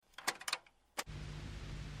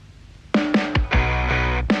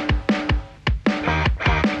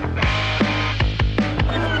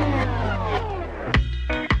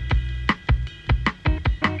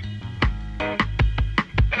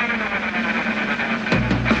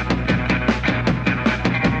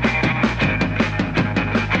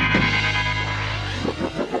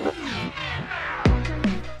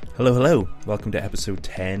Hello, hello. Welcome to episode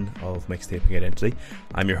 10 of Mixtaping Identity.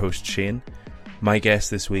 I'm your host, Shane. My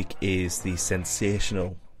guest this week is the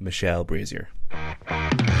sensational Michelle Brasier.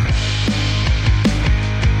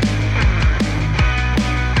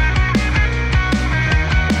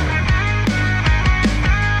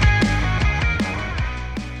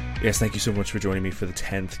 Yes, thank you so much for joining me for the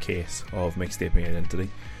 10th case of Mixtaping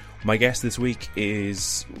Identity. My guest this week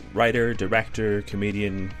is writer, director,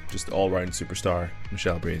 comedian, just all-round superstar,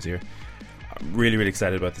 Michelle Brasier. I'm really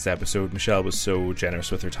excited about this episode. Michelle was so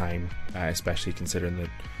generous with her time, especially considering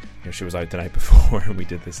that she was out the night before and we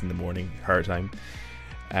did this in the morning, her time.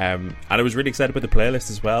 And I was really excited about the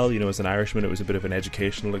playlist as well. As an Irishman, it was a bit of an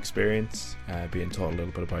educational experience, being taught a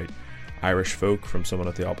little bit about Irish folk from someone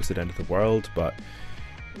at the opposite end of the world. But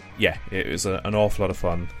yeah, it was an awful lot of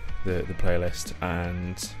fun, the playlist,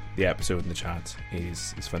 and the episode in the chat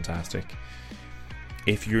is fantastic.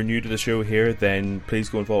 If you're new to the show here, then please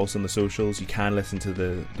go and follow us on the socials. You can listen to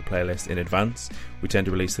the playlist in advance. We tend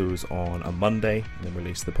to release those on a Monday and then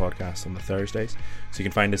release the podcast on the Thursdays. So you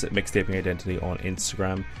can find us at Mixtaping Identity on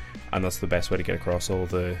Instagram, and that's the best way to get across all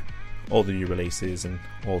the new releases and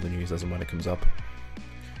all the news as and when it comes up.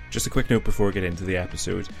 Just a quick note before we get into the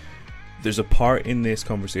episode. There's a part in this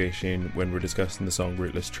conversation when we're discussing the song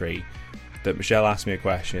Rootless Tree that Michelle asked me a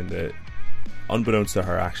question that, unbeknownst to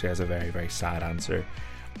her, actually has a very sad answer,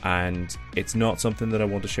 and it's not something that I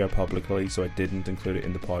want to share publicly, so I didn't include it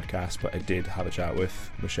in the podcast, but I did have a chat with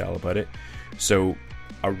Michelle about it. So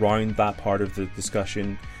around that part of the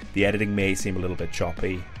discussion, the editing may seem a little bit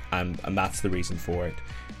choppy, and that's the reason for it.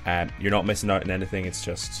 You're not missing out on anything. It's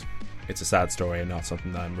a sad story and not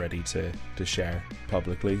something that I'm ready to share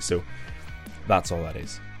publicly, so that's all that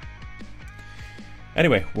is.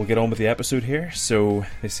 Anyway, we'll get on with the episode here. So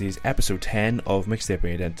this is episode 10 of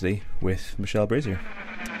Mixtaping Identity with Michelle Brasier.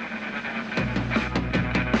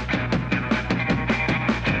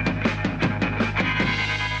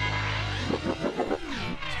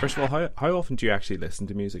 First of all, how often do you actually listen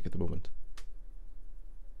to music at the moment?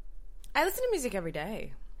 I listen to music every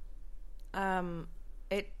day. I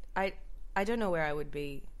don't know where I would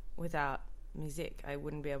be without music. I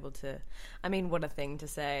wouldn't be able to. I mean, what a thing to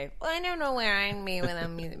say. Well, I don't know where I'd be without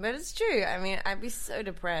music, but it's true. I mean, I'd be so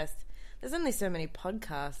depressed. There's only so many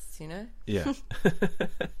podcasts, Yeah.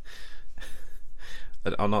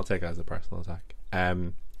 I'll not take it as a personal attack.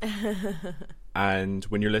 And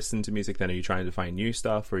when you're listening to music, then are you trying to find new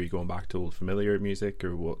stuff, or are you going back to old familiar music,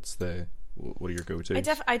 or what are your go-tos?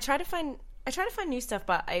 I try to find new stuff,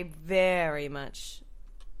 but I very much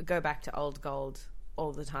go back to old gold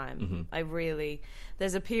all the time. Mm-hmm.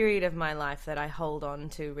 There's a period of my life that I hold on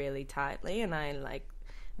to really tightly, and I like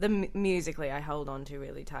musically I hold on to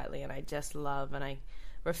really tightly, and I just love, and I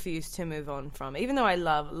refuse to move on from, even though I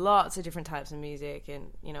love lots of different types of music,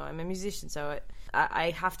 and I'm a musician, so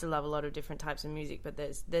I have to love a lot of different types of music, but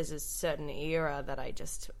there's a certain era that I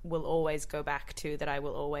just will always go back to, that I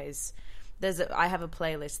will always, I have a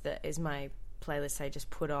playlist that is my playlist I just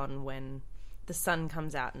put on when the sun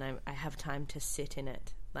comes out and I have time to sit in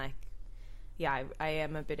it. Like, yeah, I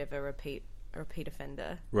am a bit of a repeat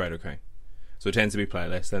offender. Right, okay. So it tends to be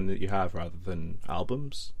playlists then that you have rather than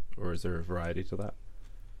albums, or is there a variety to that?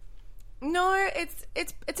 No, it's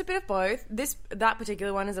a bit of both. That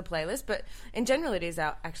particular one is a playlist, but in general it is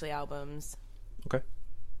actually albums. Okay.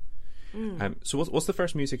 So what's the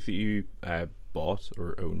first music that you bought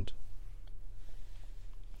or owned?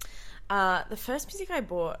 The first music I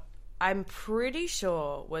bought, I'm pretty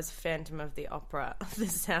sure, was Phantom of the Opera, the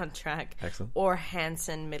soundtrack. Excellent. Or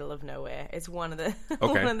Hanson, Middle of Nowhere. It's one of the okay.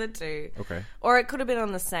 one of the two. Okay. Or it could have been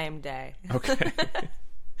on the same day. Okay.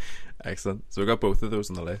 Excellent. So we got both of those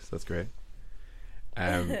on the list. That's great.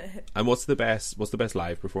 And what's the best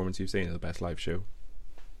live performance you've seen, or the best live show?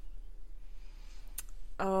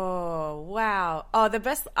 Oh, wow.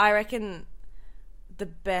 Oh, I reckon the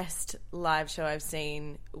best live show I've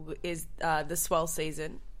seen is the Swell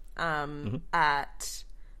Season. At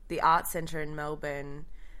the Art Centre in Melbourne.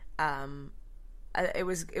 It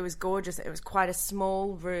was gorgeous. It was quite a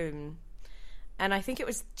small room, and I think it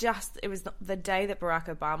was the day that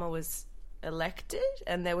Barack Obama was elected,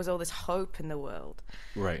 and there was all this hope in the world.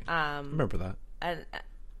 Right. Remember that. And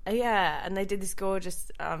and they did this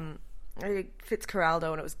gorgeous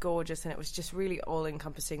Fitzcarraldo, and it was gorgeous, and it was just really all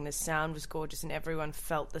encompassing. The sound was gorgeous, and everyone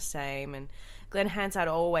felt the same. And Glenn Hansard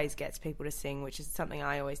always gets people to sing, which is something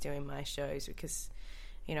I always do in my shows, because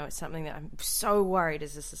it's something that I'm so worried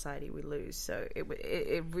as a society we lose. So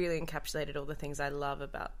it really encapsulated all the things I love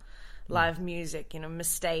about live music,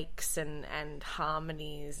 mistakes and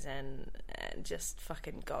harmonies and just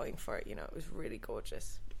fucking going for it. It was really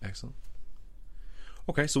gorgeous. Excellent.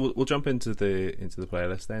 Okay, so we'll jump into the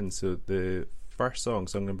playlist then. So the first song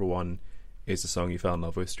number 1, is the song you fell in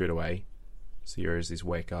love with straight away. So yours is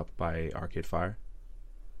 "Wake Up" by Arcade Fire.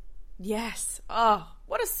 Yes. Oh,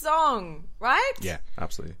 what a song, right? Yeah,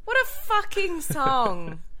 absolutely. What a fucking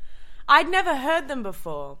song. I'd never heard them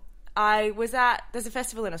before. There's a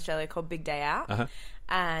festival in Australia called Big Day Out,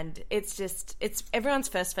 and it's everyone's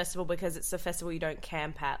first festival because it's a festival you don't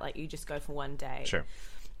camp at, like you just go for one day. Sure.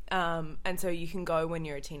 And so you can go when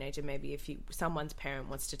you're a teenager. Maybe if someone's parent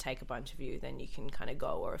wants to take a bunch of you, then you can kind of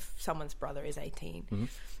go. Or if someone's brother is 18,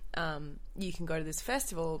 you can go to this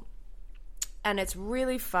festival, and it's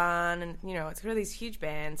really fun. And it's got all these huge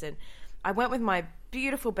bands. And I went with my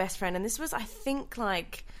beautiful best friend, and this was, I think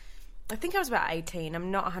I was about 18.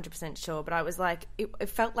 I'm not 100% sure, but I was like, it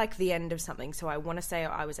felt like the end of something. So I want to say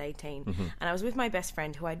I was 18, and I was with my best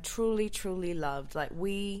friend, who I truly, truly loved. Like,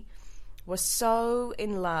 we were so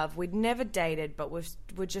in love. We'd never dated, but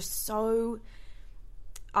we're just so.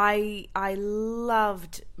 I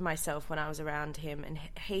loved myself when I was around him, and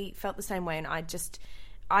he felt the same way. And I just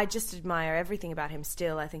admire everything about him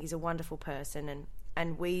still. I think he's a wonderful person,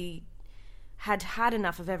 and we had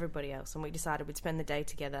enough of everybody else, and we decided we'd spend the day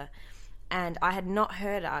together. And I had not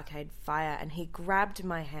heard Arcade Fire, and he grabbed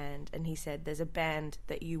my hand and he said, "There's a band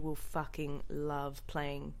that you will fucking love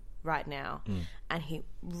playing right now." And he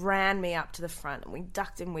ran me up to the front, and we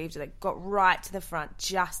ducked and weaved, and got right to the front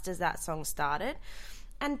just as that song started.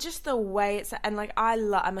 And just the way it's, and like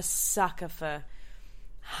I'm a sucker for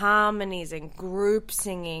harmonies and group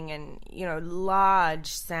singing and large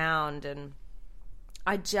sound, and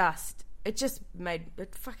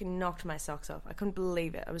it fucking knocked my socks off. I couldn't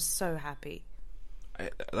believe it. I was so happy.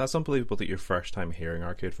 That's unbelievable that your first time hearing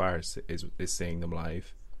Arcade Fire is seeing them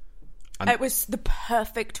live. And it was the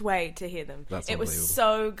perfect way to hear them. That's it was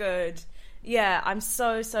so good. Yeah, I'm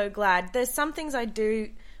so, so glad. There's some things I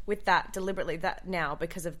do with that deliberately that now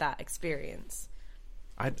because of that experience.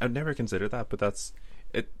 I've never considered that, but that's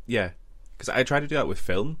it. Yeah, because I try to do that with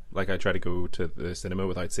film. Like, I try to go to the cinema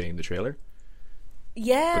without seeing the trailer.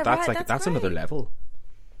 Yeah, but that's right, that's another level.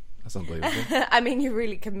 That's unbelievable. I mean, you're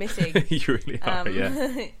really committing. You really are.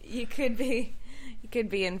 Yeah. you could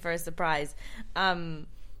be in for a surprise.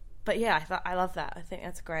 But yeah, I love that. I think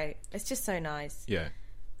that's great. It's just so nice. Yeah.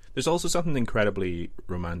 There's also something incredibly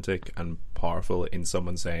romantic and powerful in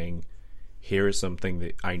someone saying, "Here is something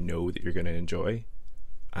that I know that you're going to enjoy,"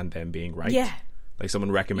 and then being right. Yeah. Like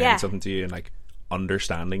someone recommending something to you and like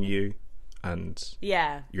understanding you and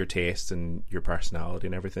your taste and your personality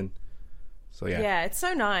and everything. So yeah, it's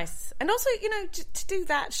so nice. And also, to do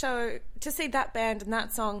that show, to see that band and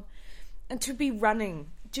that song, and to be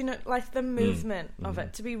running, like the movement of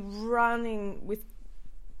it, to be running with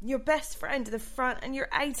your best friend to the front, and you're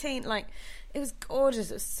 18, like, it was gorgeous.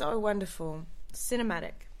 It was so wonderful,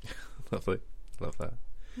 cinematic. Lovely, love that.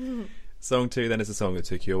 Song 2 then is a song that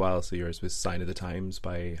took you a while. So yours was "Sign of the Times"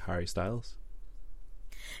 by Harry Styles.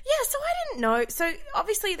 Yeah, so I didn't know. So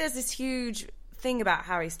obviously there's this huge thing about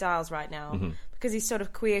Harry Styles right now because he's sort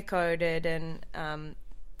of queer-coded, and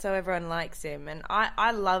so everyone likes him. And I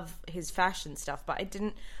love his fashion stuff, but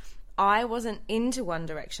I wasn't into One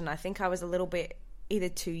Direction. I think I was a little bit either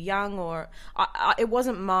too young, or it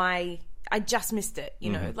wasn't I just missed it,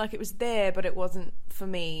 like it was there, but it wasn't for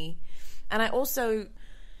me. And I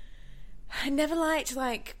never liked,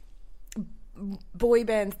 like, boy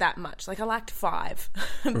bands that much. Like, I liked Five,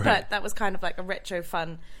 but that was kind of like a retro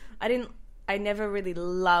fun. I never really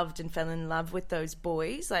loved and fell in love with those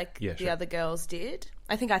boys like the other girls did.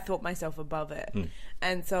 I think I thought myself above it.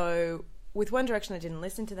 And so with One Direction, I didn't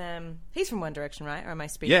listen to them. He's from One Direction, right? Or am I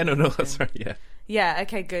speaking? Yeah, no, that's right, yeah. Yeah,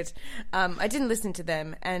 okay, good. I didn't listen to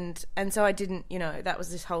them, and so I didn't, that was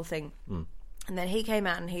this whole thing. And then he came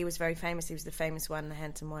out, and he was very famous. He was the famous one, the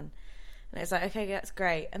handsome one. And I was like, okay, that's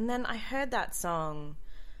great. And then I heard that song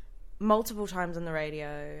multiple times on the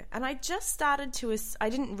radio, and I just started to... I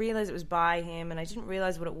didn't realise it was by him, and I didn't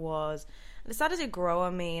realise what it was. And it started to grow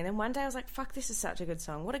on me, and then one day I was like, fuck, this is such a good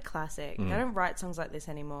song. What a classic. I don't write songs like this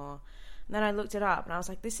anymore. And then I looked it up, and I was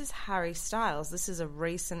like, this is Harry Styles. This is a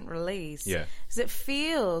recent release. Yeah. Because it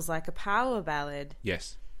feels like a power ballad.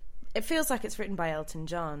 Yes. It feels like it's written by Elton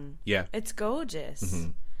John. Yeah. It's gorgeous.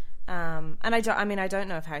 And I don't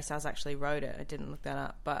know if Harry Styles actually wrote it. I didn't look that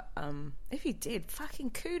up, but if he did,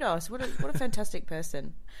 fucking kudos! What a fantastic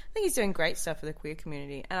person. I think he's doing great stuff for the queer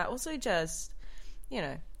community, and I also just, what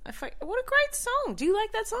a great song. Do you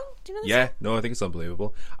like that song? Do you know that song? No, I think it's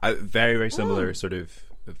unbelievable. Very, very similar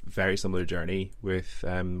very similar journey with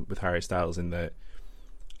Harry Styles in that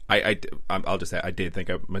I'll just say I did think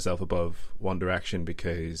of myself above One Direction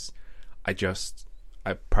because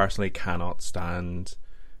I personally cannot stand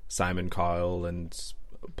Simon Cowell and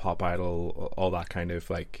Pop Idol, all that kind of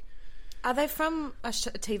like. Are they from a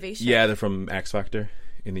TV show? Yeah, they're from X Factor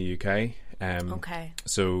in the UK. Okay.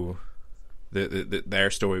 So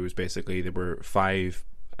their story was basically there were 5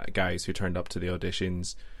 guys who turned up to the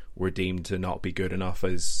auditions, were deemed to not be good enough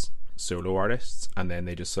as solo artists, and then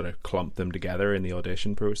they just sort of clumped them together in the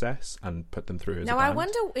audition process and put them through as a band. Now, I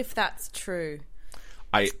wonder if that's true.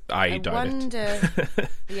 I doubt it.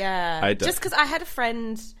 Yeah. I doubt. Just because I had a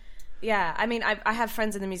friend... Yeah, I mean, I have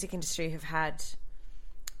friends in the music industry who've had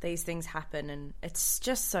these things happen, and it's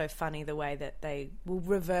just so funny the way that they will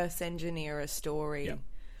reverse engineer a story.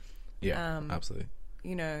 Yeah, absolutely.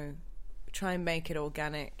 You know, try and make it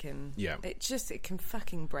organic, and it can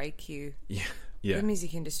fucking break you. Yeah. The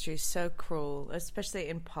music industry is so cruel, especially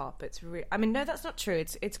in pop. It's I mean, no, that's not true.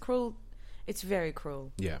 It's cruel. It's very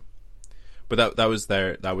cruel. Yeah, but that was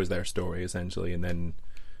their story essentially, and then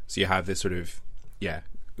so you have this sort of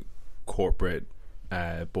corporate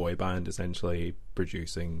boy band essentially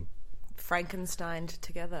producing Frankenstein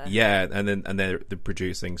together. Yeah, and they're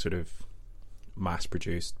producing sort of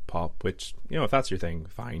mass-produced pop, which, you know, if that's your thing,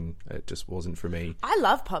 fine. It just wasn't for me. I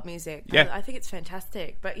love pop music. Yeah. I think it's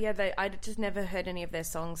fantastic. But yeah, I just never heard any of their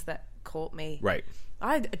songs that caught me. Right.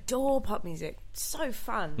 I adore pop music. So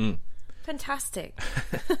fun. Fantastic.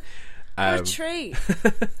 What a treat.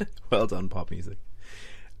 Well done, pop music.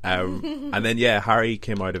 And then Harry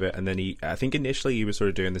came out of it, and then I think initially he was sort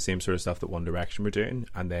of doing the same sort of stuff that One Direction were doing,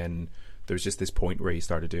 and then there was just this point where he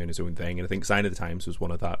started doing his own thing, and I think Sign of the Times was one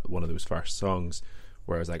of those first songs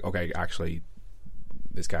where I was like, okay, actually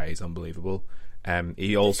this guy is unbelievable.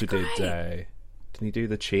 He also didn't he do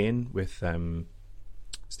The Chain with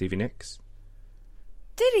Stevie Nicks?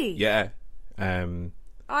 Did he? Yeah.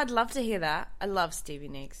 I'd love to hear that. I love Stevie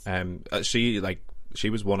Nicks. She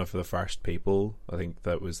was one of the first people, I think,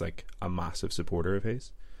 that was like a massive supporter of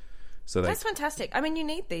his. So that's fantastic. I mean, you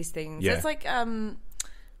need these things. Yeah. It's like,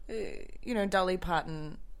 Dolly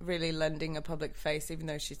Parton really lending a public face, even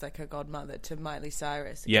though she's like her godmother, to Miley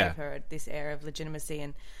Cyrus. It gave her this air of legitimacy,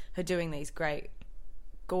 and her doing these great,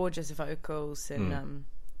 gorgeous vocals. And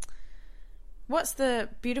what's the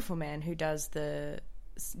beautiful man who does the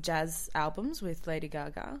jazz albums with Lady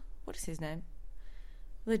Gaga? What is his name?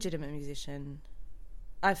 Legitimate musician.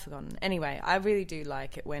 I've forgotten. Anyway, I really do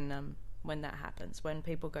like it when that happens, when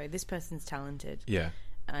people go, this person's talented. Yeah.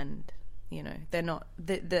 And, you know, they're not,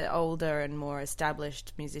 the older and more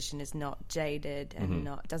established musician is not jaded and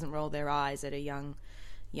doesn't roll their eyes at a young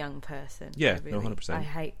person. Yeah, really,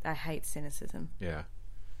 100%. I hate cynicism. Yeah.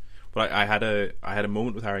 But I had a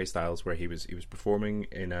moment with Harry Styles where he was performing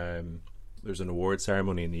in there's an award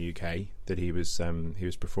ceremony in the UK that he was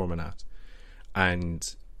performing at,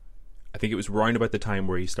 and I think it was round about the time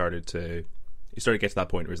where he started to get to that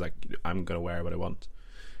point where he's like, I'm going to wear what I want.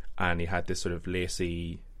 And he had this sort of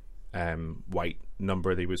lacy white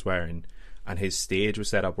number that he was wearing. And his stage was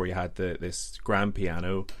set up where he had this grand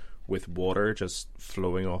piano with water just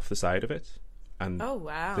flowing off the side of it. And oh,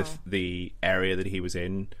 wow. The area that he was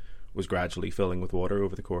in was gradually filling with water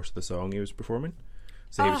over the course of the song he was performing.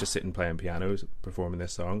 So he was just sitting playing pianos, performing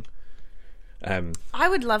this song. I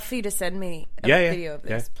would love for you to send me a video of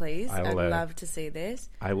this, please. I'd love to see this.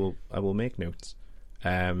 I will make notes.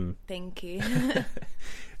 Thank you.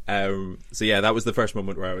 So yeah, that was the first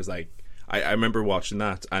moment where I was like, I remember watching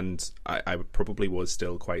that, and I probably was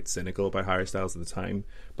still quite cynical about Harry Styles at the time,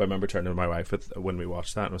 but I remember turning to my wife when we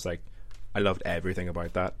watched that and was like, I loved everything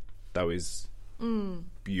about that. That was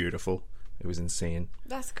beautiful. It was insane.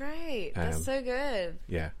 That's great. That's so good.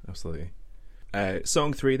 Yeah, absolutely.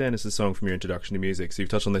 Song 3 then is the song from your introduction to music. So you've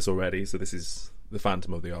touched on this already. So this is The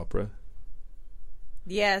Phantom of the Opera.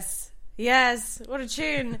 Yes. What a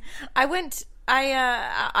tune. The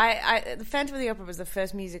Phantom of the Opera was the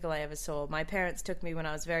first musical I ever saw. My parents took me when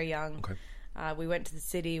I was very young. Okay. We went to the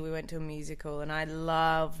city, we went to a musical, and I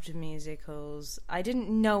loved musicals. I didn't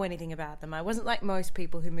know anything about them. I wasn't like most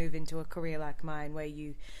people who move into a career like mine where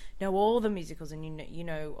you know all the musicals and you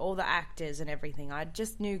know all the actors and everything. I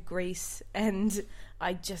just knew Grease, and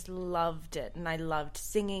I just loved it. And I loved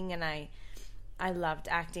singing, and I loved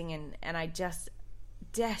acting, and I just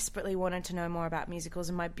desperately wanted to know more about musicals.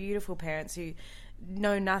 And my beautiful parents, who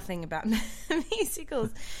know nothing about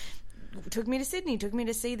musicals, took me to Sydney, took me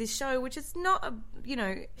to see this show, which is not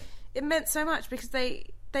it meant so much because they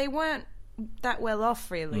weren't that well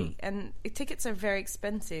off really, and tickets are very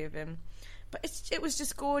expensive, but it was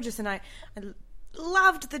just gorgeous, and I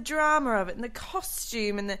loved the drama of it and the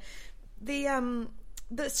costume and the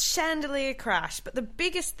chandelier crash. But the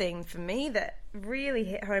biggest thing for me that really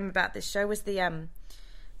hit home about this show was the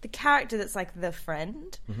the character that's like the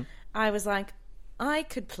friend. I was like, I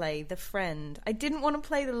could play the friend. I didn't want to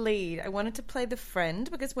play the lead. I wanted to play the friend,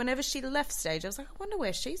 because whenever she left stage, I was like, I wonder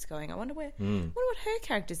where she's going. I wonder what her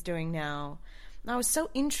character's doing now. And I was so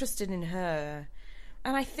interested in her.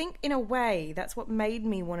 And I think, in a way, that's what made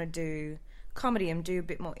me want to do comedy and do a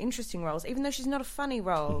bit more interesting roles, even though she's not a funny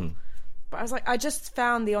role. But I was like, I just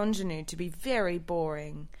found the ingenue to be very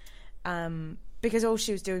boring, because all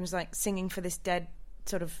she was doing was like singing for this dead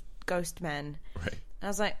sort of ghost man. Right. And I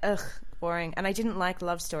was like, ugh, boring. And I didn't like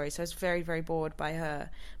love stories, so I was very, very bored by her.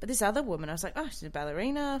 But this other woman, I was like, oh, she's a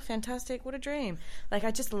ballerina, fantastic, what a dream. Like, I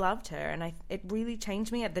just loved her, and it really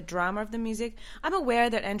changed me at the drama of the music. I'm aware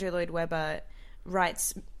that Andrew Lloyd Webber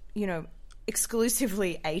writes, you know,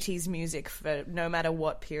 exclusively 80s music for no matter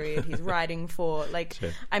what period he's writing for. Like, sure.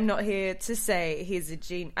 I'm not here to say he's a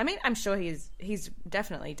genius. I mean, I'm sure he's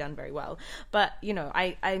definitely done very well. But, you know,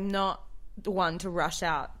 I'm not the one to rush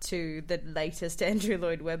out to the latest Andrew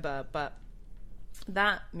Lloyd Webber. But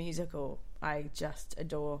that musical, I just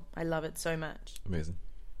adore. I love it so much. Amazing.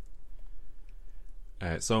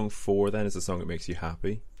 Song 4 then is a song that makes you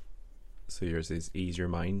happy. So yours is Ease Your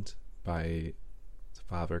Mind by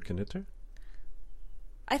Svavar Knitter.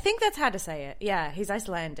 I think that's how to say it. Yeah, he's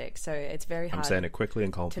Icelandic, so it's very hard. I'm saying it quickly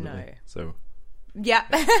and confidently. To know. So yeah,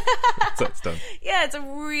 so it's done. Yeah, it's a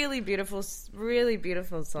really beautiful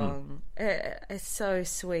song. It's so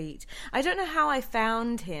sweet. I don't know how I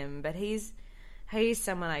found him, but he's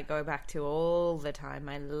someone I go back to all the time.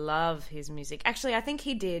 I love his music. Actually, I think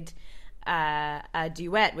he did a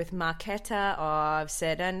duet with Marketa, I've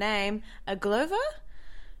said her name, Glover,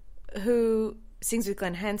 who sings with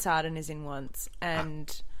Glenn Hansard and is in Once,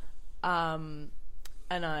 and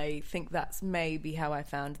I think that's maybe how I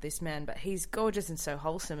found this man. But he's gorgeous and so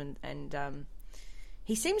wholesome, and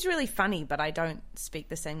he seems really funny, but I don't speak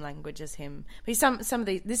the same language as him. But some of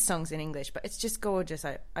this song's in English, but it's just gorgeous.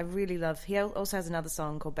 I really love. He also has another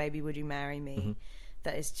song called "Baby Would You Marry Me,"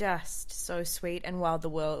 that is just so sweet. And "While the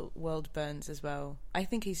World Burns" as well. I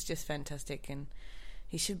think he's just fantastic, and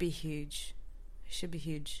he should be huge. He should be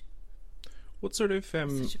huge. What sort of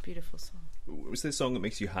such a beautiful song. Was this song that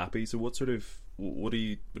makes you happy? So what do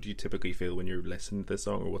you typically feel when you're listening to this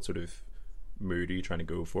song, or what sort of mood are you trying to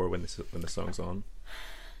go for when the song's on?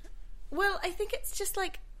 Well, I think it's just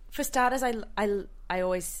like, for starters, I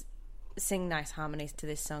always sing nice harmonies to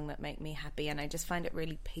this song that make me happy, and I just find it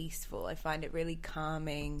really peaceful. I find it really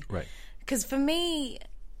calming. Right. Because for me,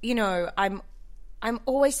 you know, I'm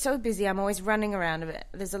always so busy. I'm always running around.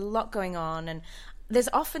 There's a lot going on, and there's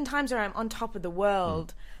often times where I'm on top of the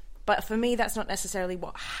world, but for me, that's not necessarily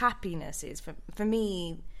what happiness is. For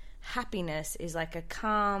me, happiness is like a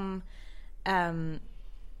calm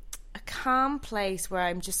place where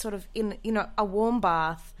I'm just sort of in, you know, a warm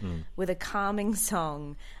bath with a calming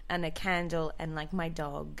song and a candle, and like my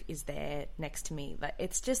dog is there next to me. Like,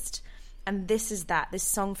 it's just, and this is that. This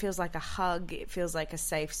song feels like a hug. It feels like a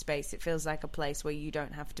safe space. It feels like a place where you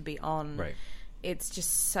don't have to be on. Right. It's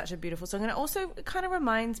just such a beautiful song, and it also kind of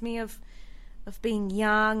reminds me of being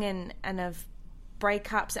young and of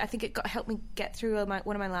breakups. I think it helped me get through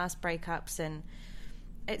one of my last breakups, and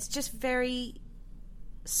it's just very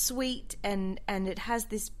sweet, and it has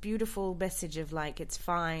this beautiful message of like, it's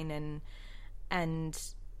fine, and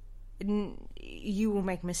you will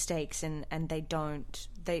make mistakes, and they do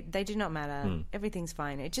not matter. Everything's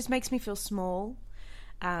fine. It just makes me feel small.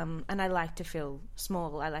 And I like to feel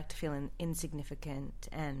small. I like to feel insignificant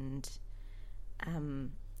and,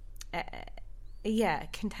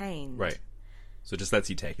 contained. Right. So it just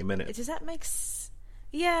lets you take a minute. Does that make sense?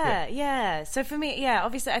 Yeah. So for me,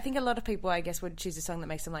 obviously, I think a lot of people, I guess, would choose a song that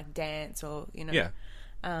makes them like dance or, you know. Yeah.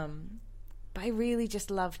 But I really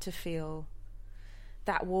just love to feel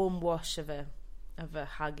that warm wash of a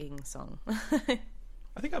hugging song.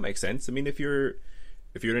 I think that makes sense. I mean, if you're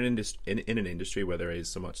in an industry where there is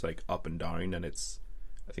so much like up and down, and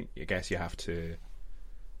I guess you have to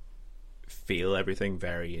feel everything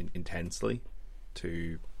very intensely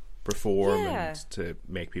to perform and to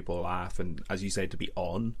make people laugh, and as you said, to be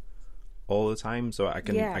on all the time. So I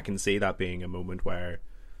can see that being a moment where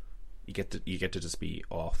you get to just be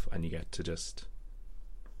off, and you get to just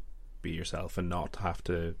be yourself and not have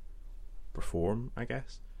to perform, I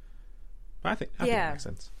guess. But I think that makes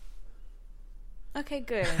sense. Okay,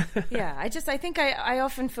 good. Yeah, I think I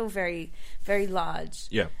often feel very, very large.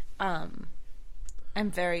 Yeah. I'm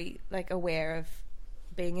very like aware of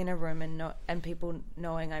being in a room and people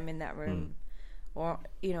knowing I'm in that room, or,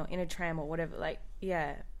 you know, in a tram or whatever. Like,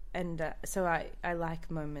 yeah, and so I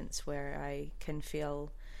like moments where I can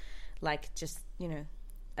feel like just, you know,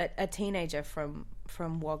 a teenager from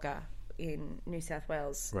Wagga, in New South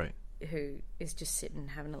Wales, Right. who is just sitting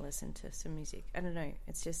having a listen to some music. I don't know.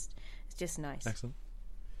 It's just nice. Excellent.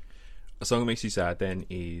 A song that makes you sad then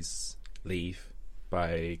is "Leave"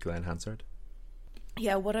 by Glenn Hansard.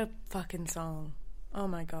 Yeah, what a fucking song. Oh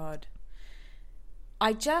my God.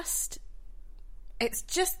 It's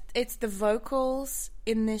the vocals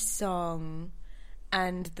in this song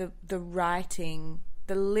and the writing.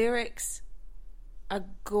 The lyrics are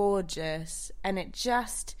gorgeous, and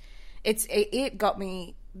it got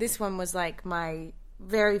me. This one was like my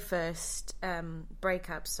very first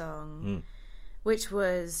breakup song, which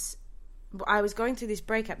was, I was going through this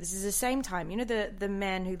breakup. This is the same time, you know, the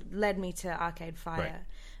man who led me to Arcade Fire, right.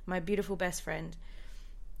 My beautiful best friend.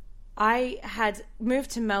 I had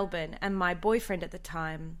moved to Melbourne, and my boyfriend at the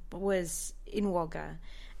time was in Wagga,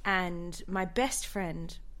 and my best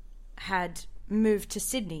friend had moved to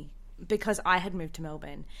Sydney because I had moved to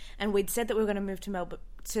Melbourne, and we'd said that we were going to move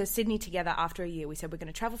to Sydney together after a year. We said we're going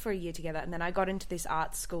to travel for a year together, and then I got into this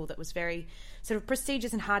art school that was very sort of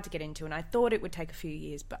prestigious and hard to get into, and I thought it would take a few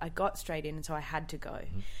years, but I got straight in, and so I had to go.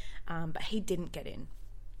 But he didn't get in.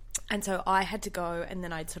 And so I had to go, and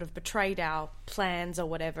then I'd sort of betrayed our plans or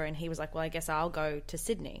whatever, and he was like, well, I guess I'll go to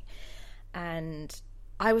Sydney. And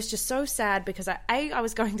I was just so sad because I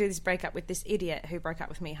was going through this breakup with this idiot who broke up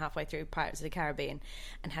with me halfway through Pirates of the Caribbean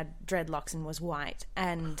and had dreadlocks and was white.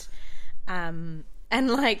 And that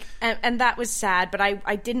was sad, but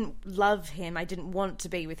I didn't love him. I didn't want to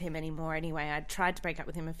be with him anymore anyway. I'd tried to break up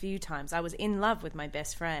with him a few times. I was in love with my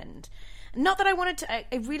best friend. Not that I wanted to, I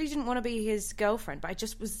really didn't want to be his girlfriend, but I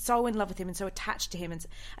just was so in love with him and so attached to him, and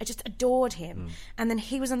I just adored him. And then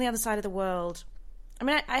he was on the other side of the world. I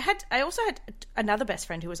mean, I also had another best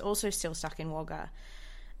friend who was also still stuck in Wagga.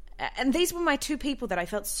 And these were my two people that I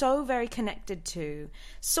felt so very connected to,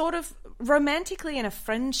 sort of romantically in a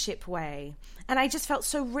friendship way. And I just felt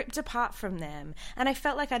so ripped apart from them. And I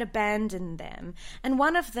felt like I'd abandoned them. And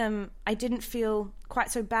one of them I didn't feel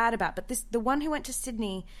quite so bad about. But the one who went to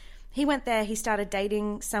Sydney, he went there, he started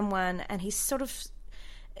dating someone, and he sort of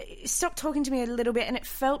stopped talking to me a little bit. And it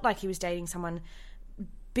felt like he was dating someone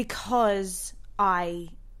because I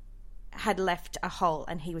had left a hole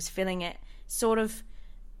and he was filling it sort of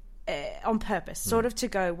on purpose, sort of to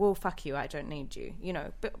go, well, fuck you, I don't need you, you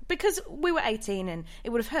know, but because we were 18 and it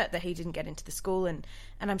would have hurt that he didn't get into the school, and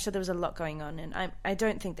I'm sure there was a lot going on, and I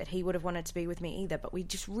don't think that he would have wanted to be with me either, but we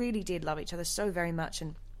just really did love each other so very much.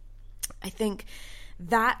 And I think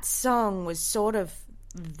that song was sort of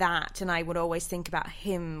that, and I would always think about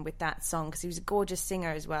him with that song because he was a gorgeous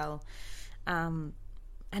singer as well. And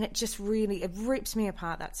it just really, it rips me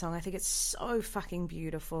apart, that song. I think it's so fucking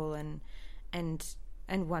beautiful and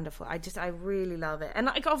wonderful. I really love it. And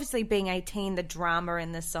like, obviously being 18, the drama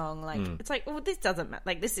in the song, like it's like, well, this doesn't matter.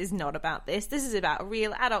 Like, this is not about this. This is about a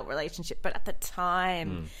real adult relationship. But at the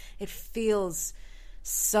time, it feels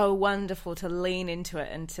so wonderful to lean into it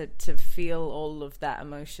and to feel all of that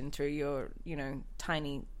emotion through your, you know,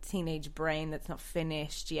 tiny teenage brain that's not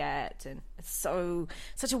finished yet. And it's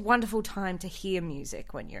such a wonderful time to hear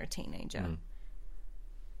music when you're a teenager.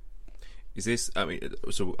 Is this, I mean,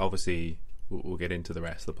 so obviously we'll get into the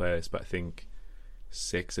rest of the playlist, but I think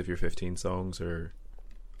 6 of your 15 songs are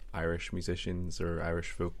Irish musicians or Irish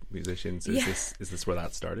folk musicians. Is this where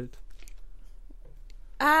that started?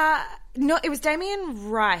 No, it was Damien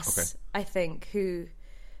Rice, okay, I think, who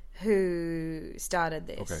started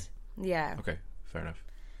this. Okay. Yeah. Okay, fair enough.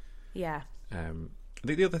 Yeah. I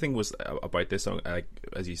think the other thing was about this song, like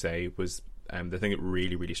as you say, was the thing that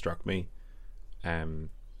really, really struck me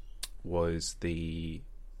was the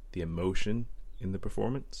emotion in the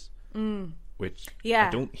performance, which I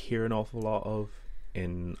don't hear an awful lot of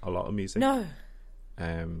in a lot of music. No.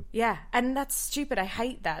 Yeah, and that's stupid. I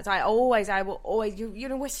hate that. I will always, you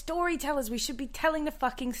know, we're storytellers. We should be telling the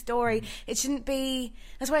fucking story. It shouldn't be.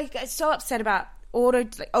 That's why I get so upset about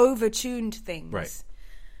over-tuned things. Right.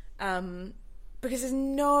 Because there's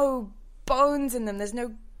no bones in them. There's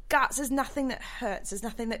no guts. There's nothing that hurts. There's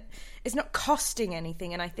nothing that is not costing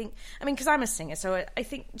anything. And I think, I mean, because I'm a singer, so I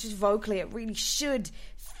think just vocally it really should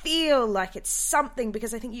feel like it's something,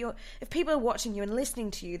 because I think if people are watching you and listening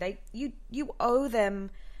to you, you owe them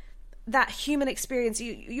that human experience.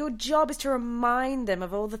 Your job is to remind them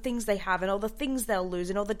of all the things they have and all the things they'll lose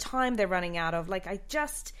and all the time they're running out of. Like, it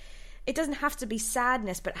doesn't have to be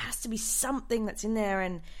sadness, but it has to be something that's in there,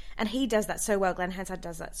 and he does that so well. Glenn Hansard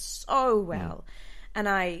does that so well. And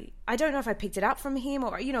I don't know if I picked it up from him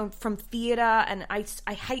or, you know, from theatre. And I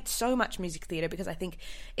hate so much music theatre because I think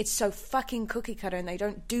it's so fucking cookie cutter and they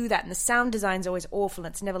don't do that. And the sound design's always awful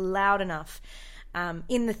and it's never loud enough.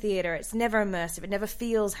 in the theatre. It's never immersive. It never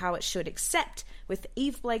feels how it should, except with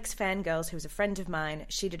Eve Blake's Fangirls, who was a friend of mine.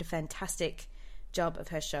 She did a fantastic job of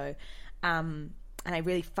her show. And I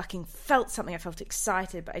really fucking felt something. I felt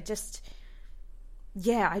excited, but I just...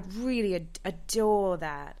 Yeah, I really adore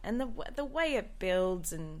that. And the way it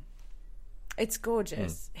builds, and it's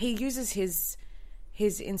gorgeous. He uses his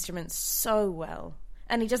instruments so well,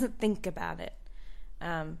 and he doesn't think about it.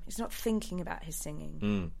 He's not thinking about his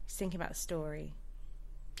singing. He's thinking about the story.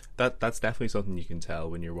 That's definitely something you can tell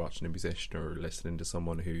when you're watching a musician or listening to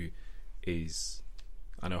someone who is,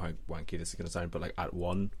 I know how wanky this is going to sound, but like at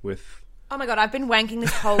one with... Oh my God, I've been wanking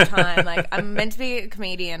this whole time. Like, I'm meant to be a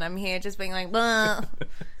comedian. I'm here just being like, well,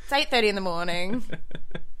 it's 8:30 in the morning.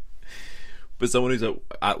 But someone who's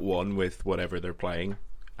at one with whatever they're playing,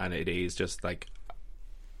 and it is just like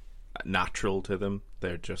natural to them.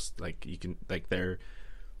 They're just like, you can, like, they're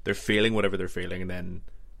feeling whatever they're feeling, and then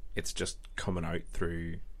it's just coming out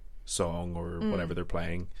through song or whatever they're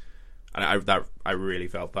playing. And I really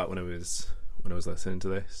felt that when I was listening to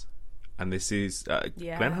this. And this is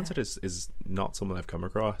Glenn Hansard is not someone I've come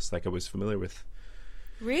across. Like, I was familiar with.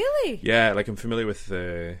 Really? Yeah, like I'm familiar with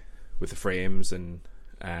the Frames, and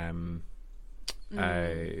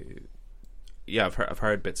I've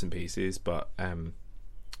heard bits and pieces, but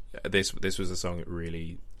this was a song that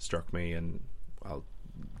really struck me, and I'll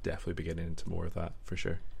definitely be getting into more of that for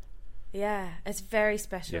sure. Yeah, it's very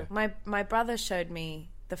special. Yeah. My brother showed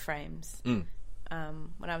me the Frames.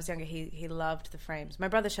 When I was younger, he loved the Frames. My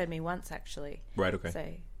brother showed me once, actually. Right, okay. So,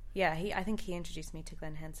 yeah, I think he introduced me to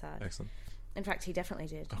Glenn Hansard. Excellent. In fact, he definitely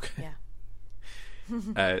did. Okay.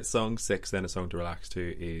 Yeah. Song 6, then, a song to relax to,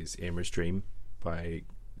 is Amer's Dream by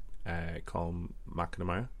Colm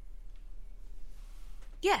McNamara.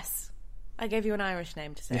 Yes. I gave you an Irish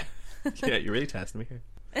name to say. Yeah, you're really testing me here.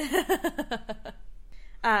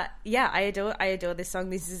 Yeah, I adore this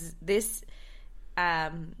song.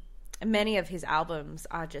 Many of his albums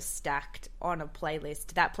are just stacked on a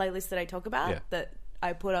playlist. That playlist that I talk about, that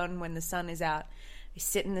I put on when the sun is out. I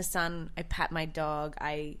sit in the sun. I pat my dog.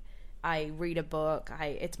 I read a book.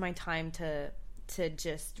 It's my time to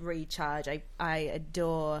just recharge. I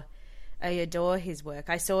adore his work.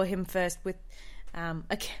 I saw him first with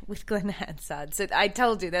Glenn Hansard. So I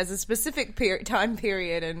told you there's a specific time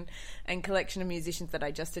period and collection of musicians that I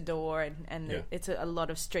just adore, and it's a lot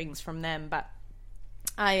of strings from them. But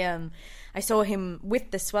I saw him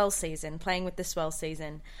with the Swell Season, playing with the Swell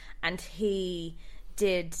Season, and he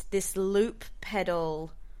did this loop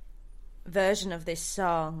pedal version of this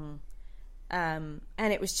song, and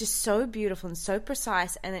it was just so beautiful and so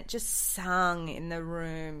precise, and it just sung in the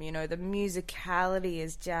room. You know, the musicality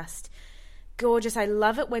is just gorgeous. I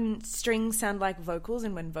love it when strings sound like vocals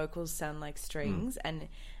and when vocals sound like strings, and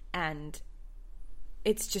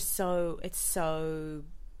it's just so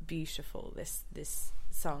beautiful, this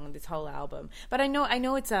song, this whole album. But I know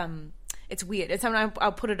it's weird. It's something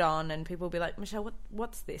I'll put it on and people will be like, Michelle,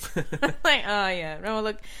 what's this? Like, oh yeah, no,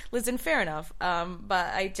 look, listen, fair enough.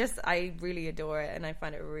 But I really adore it, and I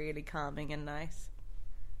find it really calming and nice.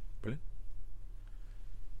 Brilliant.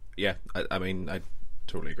 Yeah, I mean, I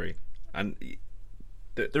totally agree. And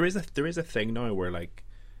there is a thing now where, like,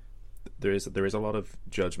 there is a lot of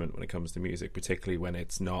judgment when it comes to music, particularly when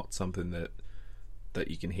it's not something that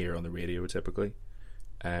you can hear on the radio typically.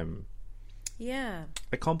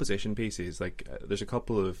 Like composition pieces, like there's a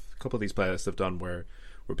couple of these playlists I've done where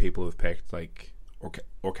people have picked like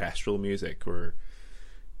orchestral music, or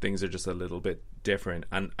things are just a little bit different,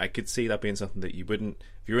 and I could see that being something that you wouldn't,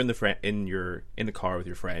 if you're in the car with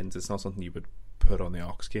your friends, it's not something you would put on the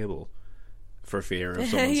aux cable for fear of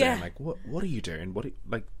someone saying like, what are you doing?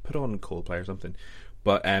 Like, put on Coldplay or something.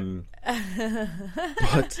 But one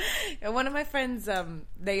of my friends,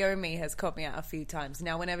 Naomi, has caught me out a few times.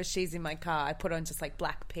 Now, whenever she's in my car, I put on just like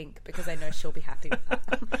Blackpink because I know she'll be happy with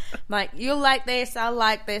that. I'm like, you'll like this, I'll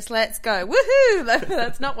like this, let's go, woohoo!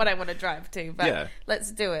 That's not what I want to drive to, but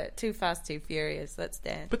let's do it. Too Fast, Too Furious. Let's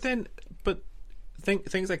dance. But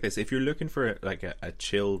things like this, if you're looking for like a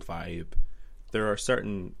chilled vibe, there are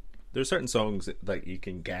certain songs that you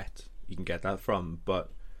can get that from, but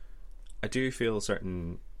I do feel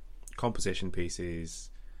certain composition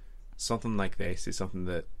pieces, something like this is something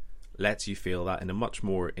that lets you feel that in a much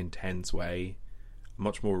more intense way,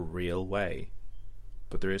 much more real way,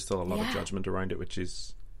 but there is still a lot of judgment around it, which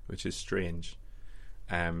is strange.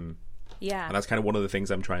 And that's kind of one of the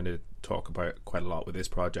things I'm trying to talk about quite a lot with this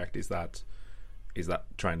project, is that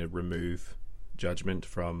trying to remove judgment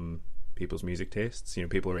from people's music tastes. You know,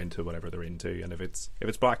 people are into whatever they're into, and if it's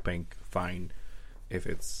Blackpink, fine. If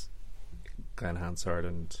it's Glenn Hansard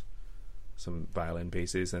and some violin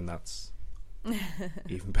pieces, and that's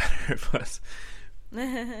even better.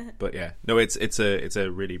 But yeah, no, it's a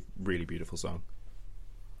really, really beautiful song.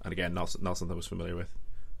 And again, not something I was familiar with,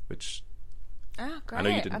 which great. I know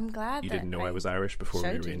you didn't. I'm glad you didn't know I was Irish before we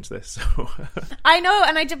arranged this. So I know,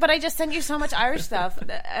 but I just sent you so much Irish stuff.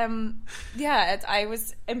 I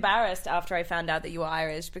was embarrassed after I found out that you were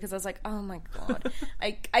Irish, because I was like, oh my god.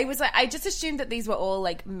 I just assumed that these were all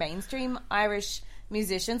like mainstream Irish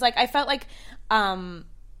musicians. Like I felt like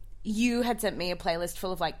you had sent me a playlist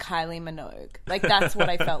full of like Kylie Minogue. Like that's what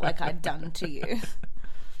I felt like I'd done to you.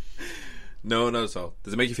 No, not at all.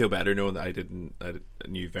 Does it make you feel better knowing that I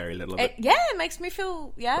knew very little of it? It makes me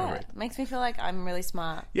feel, it makes me feel like I'm really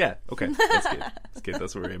smart. Yeah, okay, that's good. That's good,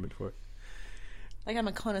 that's what we're aiming for. Like I'm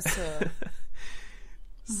a connoisseur.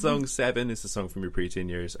 Song 7 is the song from your preteen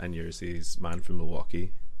years, and yours is Man from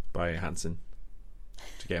Milwaukee by Hanson,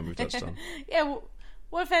 which again we've touched on. Yeah,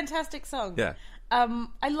 what a fantastic song. Yeah.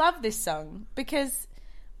 I love this song because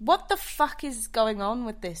what the fuck is going on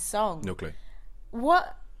with this song? No clue.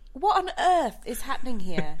 What on earth is happening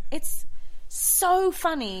here? It's so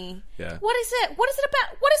funny. Yeah. What is it? What is it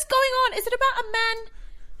about? What is going on? Is it about a man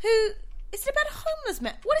who... Is it about a homeless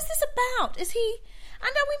man? What is this about? Is he... And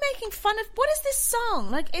are we making fun of... What is this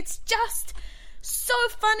song? Like, it's just so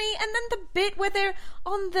funny. And then the bit where they're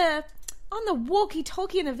on the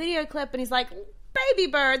walkie-talkie in the video clip, and he's like,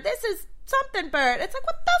 baby bird, this is something bird. It's like,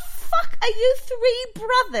 what the fuck are you three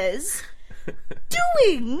brothers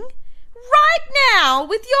doing right now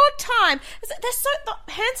with your time?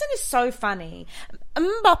 Hanson is so funny.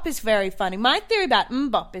 Mbop is very funny. My theory about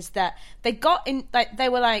Mbop is that they got in, like, they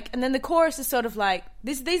were like, and then the chorus is sort of like,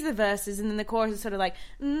 these are the verses, and then the chorus is sort of like,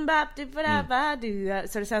 Mbop, do,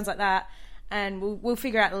 sort of sounds like that. And we'll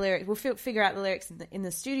figure out the lyrics. We'll figure out the lyrics in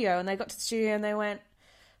the studio. And they got to the studio and they went,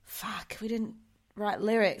 fuck, we didn't write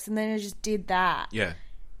lyrics. And then they just did that. Yeah.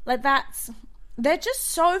 Like they're just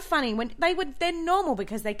so funny. They're normal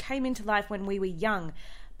because they came into life when we were young.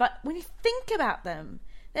 But when you think about them,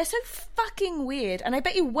 they're so fucking weird. And I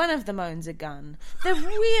bet you one of them owns a gun. They're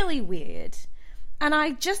really weird. And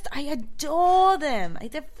I adore them.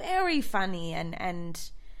 They're very funny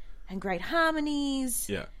and great harmonies.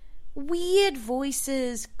 Yeah. Weird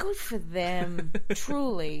voices. Good for them.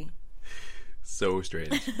 Truly. So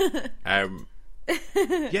strange.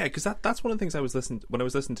 Yeah, because that's one of the things I was listening when I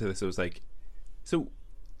was listening to this. I was like, so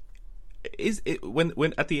is it when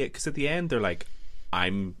at the, because at the end they're like,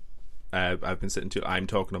 I'm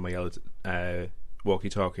talking on my yellow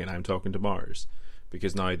walkie-talkie and I'm talking to Mars,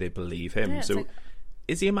 because now they believe him. Yeah, so like,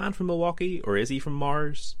 is he a man from Milwaukee or is he from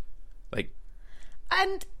Mars? Like,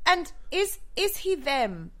 and is he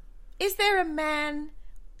them? Is there a man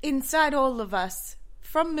inside all of us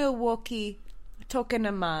from Milwaukee talking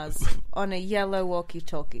to Mars on a yellow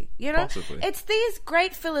walkie-talkie? You know, possibly. It's these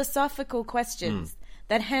great philosophical questions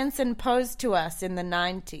that Hanson posed to us in the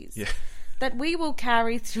 90s that we will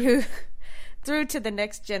carry through to the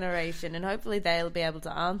next generation, and hopefully they'll be able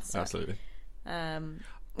to answer. Absolutely.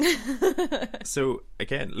 So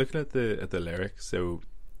again, looking at the lyrics, so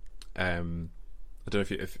I don't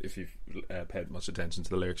know if you've paid much attention to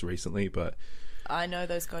the lyrics recently, but I know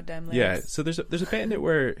those goddamn lyrics. Yeah, so there's a bit in it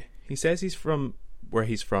where he says where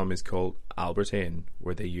he's from is called Albertine,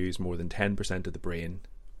 where they use more than 10% of the brain,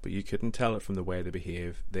 but you couldn't tell it from the way they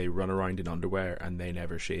behave. They run around in underwear and they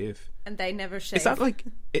never shave. And they never shave. Is that like...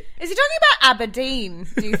 Is he talking about Aberdeen,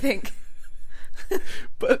 do you think?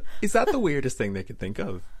 But is that the weirdest thing they could think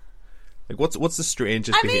of? Like, what's the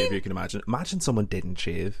strangest behaviour you can imagine? Imagine someone didn't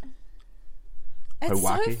shave. It's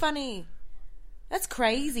wacky. So funny. That's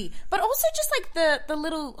crazy. But also just like the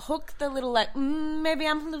little hook, the little like, maybe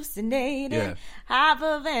I'm hallucinating,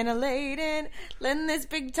 hyperventilating, letting this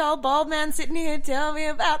big tall bald man sitting here tell me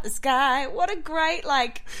about the sky. What a great,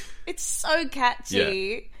 like, it's so catchy.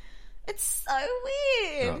 Yeah. It's so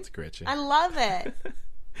weird. Oh, it's great. I love it.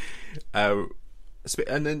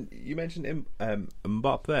 And then you mentioned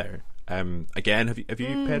Mbop there. Again, have you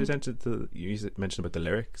paid attention to, you mentioned about the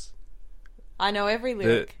lyrics? I know every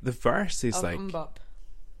lyric. The verse is like, Mbop.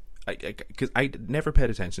 Because I never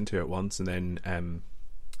paid attention to it once, and then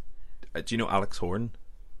do you know Alex Horn?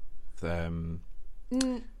 Have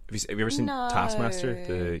you ever seen Taskmaster,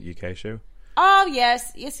 the UK show? Oh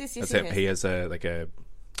yes. He has a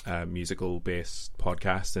musical based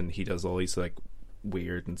podcast, and he does all these like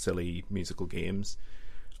weird and silly musical games,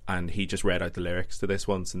 and he just read out the lyrics to this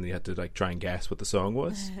once, and they had to like try and guess what the song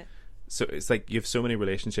was. So it's like you have so many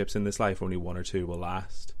relationships in this life, only one or two will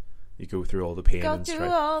last. You go through all the pain and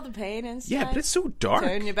strife. all the pain and strife. Yeah, but it's so dark.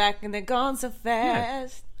 Turn your back and they're gone so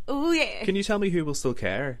fast. Yeah. Ooh, yeah. Can you tell me who will still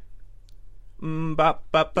care? What?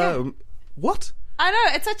 I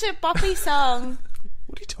know, it's such a boppy song.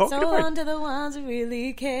 What are you talking So about? on to the ones who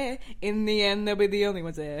really care. In the end, they'll be the only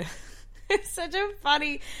ones there. It's such a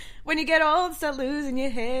funny... When you get old, start losing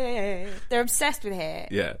your hair. They're obsessed with hair.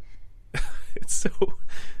 Yeah. It's so...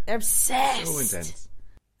 They're obsessed. So intense.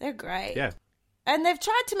 They're great. Yeah. And they've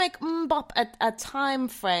tried to make mbop a time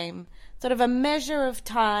frame, sort of a measure of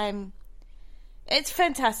time. It's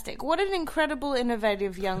fantastic. What an incredible,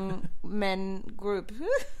 innovative young men group.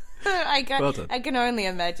 Well done. I can only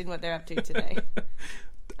imagine what they're up to today.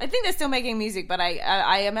 I think they're still making music, but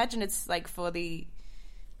I imagine it's like for the,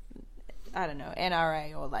 I don't know,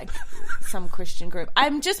 NRA or like some Christian group.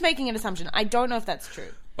 I'm just making an assumption. I don't know if that's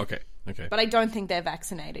true. Okay. But I don't think they're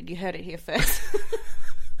vaccinated. You heard it here first.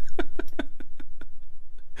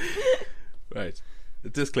 Right. The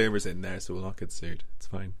disclaimer's in there, so we'll not get sued. It's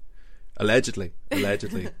fine. Allegedly.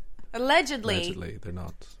 Allegedly. They're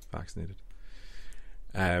not vaccinated.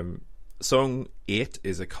 Song 8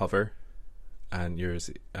 is a cover, and your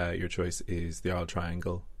choice is The Old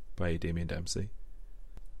Triangle by Damien Dempsey.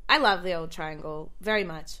 I love The Old Triangle very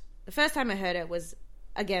much. The first time I heard it was,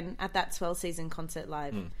 again, at that Swell Season concert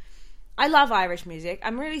live. I love Irish music.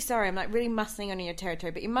 I'm really sorry, I'm like really muscling on your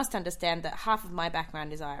territory, but you must understand that half of my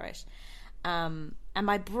background is Irish. And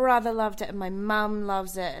my brother loved it, and my mum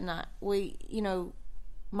loves it, and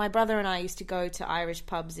my brother and I used to go to Irish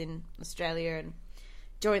pubs in Australia and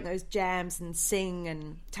join those jams and sing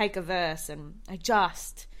and take a verse, and I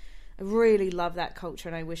really love that culture,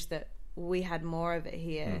 and I wish that we had more of it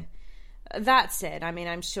here. That said, I mean,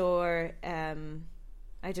 I'm sure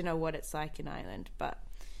I don't know what it's like in Ireland, but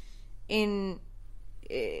in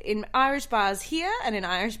Irish bars here and in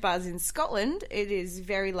Irish bars in Scotland, it is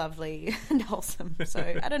very lovely and wholesome. So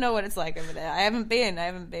I don't know what it's like over there. I haven't been.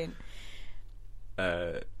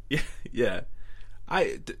 Yeah.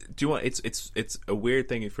 Do you want? It's a weird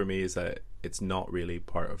thing for me is that it's not really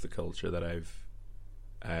part of the culture that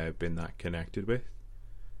I've been that connected with.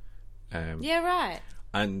 Yeah, right.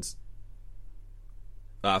 And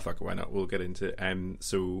fuck it, why not? We'll get into it.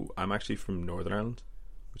 So I'm actually from Northern Ireland,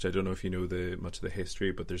 which I don't know if you know much of the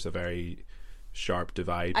history, but there's a very sharp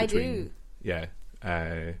divide between. I do.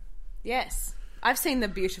 Yeah. Yes. I've seen The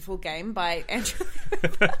Beautiful Game by Andrew.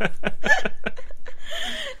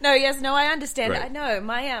 No, I understand. Right. I know.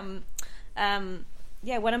 My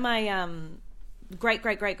one of my great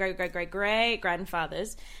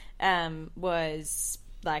grandfathers was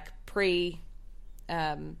like pre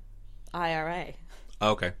IRA.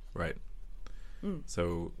 Okay, right.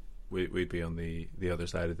 So we'd be on the other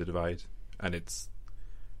side of the divide, and it's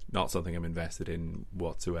not something I'm invested in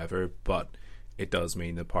whatsoever, but it does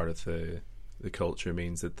mean that part of the culture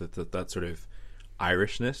means that sort of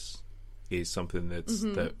Irishness is something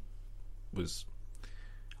that was.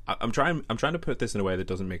 I'm trying to put this in a way that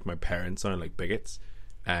doesn't make my parents sound like bigots,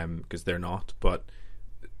 because they're not. But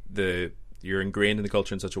you're ingrained in the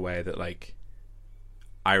culture in such a way that like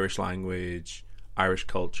Irish language, Irish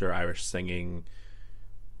culture, Irish singing,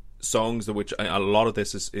 songs of which a lot of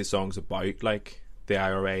this is songs about like the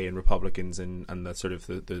IRA and Republicans and the sort of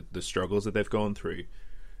the struggles that they've gone through.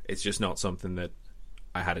 It's just not something that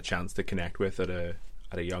I had a chance to connect with at a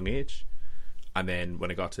young age. And then when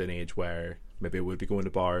I got to an age where maybe I would be going to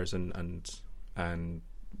bars and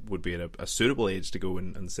would be at a suitable age to go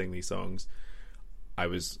and sing these songs, I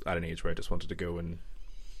was at an age where I just wanted to go and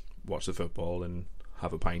watch the football and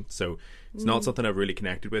have a pint. So it's not something I've really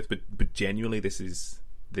connected with, but genuinely this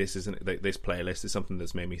playlist is something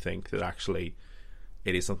that's made me think that actually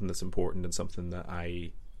it is something that's important and something that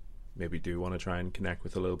I maybe do want to try and connect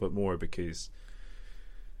with a little bit more, because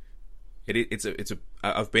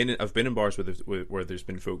I've been in bars where there's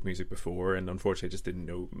been folk music before, and unfortunately I just didn't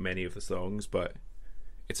know many of the songs, but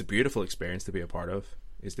it's a beautiful experience to be a part of,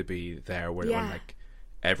 is to be there when like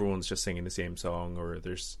everyone's just singing the same song, or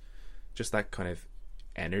there's just that kind of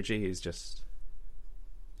energy is just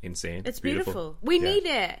insane. It's beautiful. We need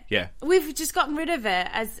it. Yeah. We've just gotten rid of it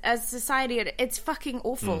as society. It's fucking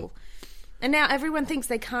awful. And now everyone thinks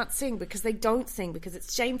they can't sing because they don't sing, because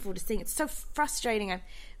it's shameful to sing. It's so frustrating. I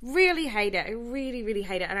really hate it. I really, really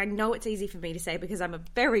hate it. And I know it's easy for me to say because I'm a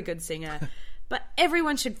very good singer. But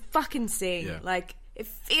everyone should fucking sing. Yeah. Like, it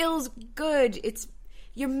feels good.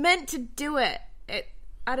 You're meant to do it.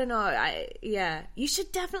 I don't know. You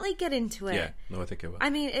should definitely get into it. Yeah, no, I think I will. I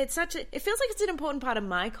mean, it feels like it's an important part of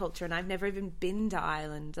my culture, and I've never even been to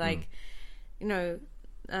Ireland. Like,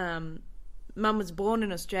 Mum was born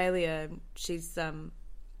in Australia. She's,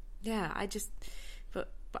 but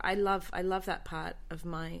I love that part of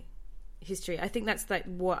my history. I think that's like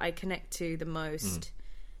what I connect to the most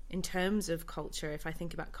in terms of culture. If I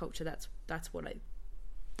think about culture, that's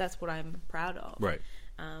that's what I'm proud of. Right.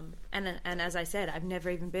 And as I said, I've never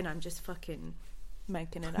even been. I'm just fucking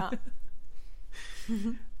making it up.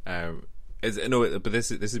 But this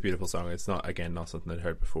is a beautiful song. It's not something I'd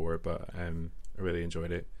heard before, but I really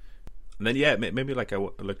enjoyed it. And then maybe like I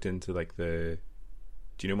looked into like do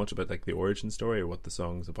you know much about like the origin story or what the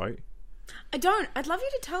song's about? I don't. I'd love you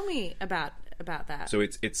to tell me about that. So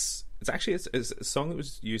it's actually it's a song that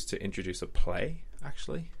was used to introduce a play.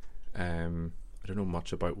 Actually, I don't know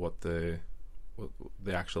much about what the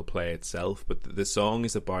actual play itself, but the song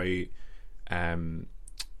is about a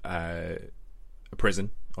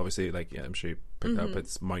prison. Obviously, like I'm sure you picked up,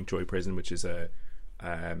 it's Mountjoy Prison, which is a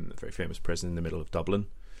very famous prison in the middle of Dublin,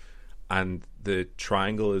 and the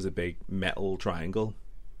triangle is a big metal triangle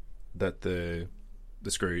that the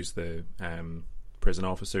screws, the prison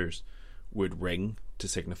officers, would ring to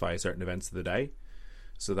signify certain events of the day.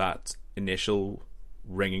 So that initial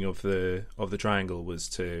ringing of the triangle was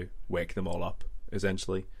to wake them all up,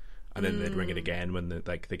 essentially, and then they'd ring it again when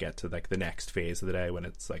they get to like the next phase of the day, when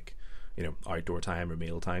it's like, you know, outdoor time or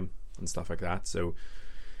meal time and stuff like that. So,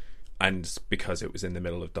 and because it was in the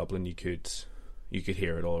middle of Dublin, you could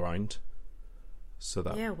hear it all around. So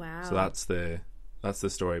wow. So that's the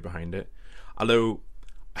story behind it. Although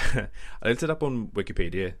I looked it up on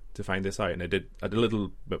Wikipedia to find this out, and I did a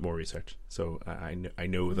little bit more research, so I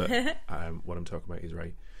know that what I'm talking about is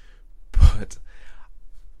right. But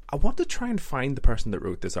I want to try and find the person that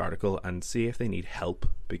wrote this article and see if they need help,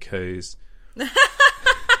 because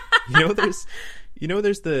there's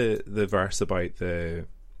the verse about in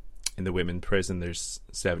the women's prison there's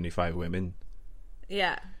 75 women.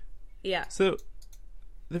 Yeah. So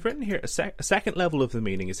they've written here a second level of the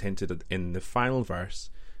meaning is hinted in the final verse,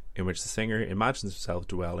 in which the singer imagines himself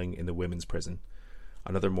dwelling in the women's prison.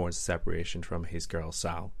 Another mourns separation from his girl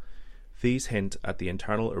Sal. These hint at the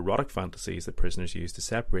internal erotic fantasies that prisoners use to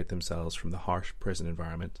separate themselves from the harsh prison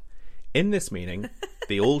environment. In this meaning,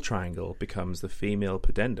 the old triangle becomes the female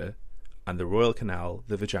pudenda, and the royal canal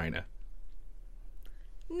the vagina.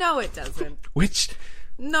 No, it doesn't. Which?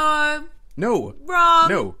 No. Wrong.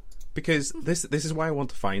 No, because this is why I want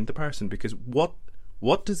to find the person, because what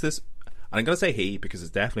does this? And I'm going to say he, because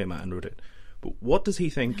it's definitely a man wrote it. But what does he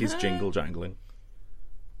think is jingle jangling?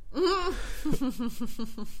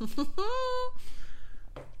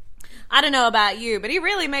 I don't know about you, but he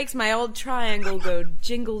really makes my old triangle go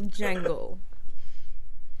jingle jangle.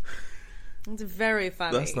 It's very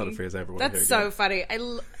funny. That's not a phrase I ever want to hear. That's so funny. I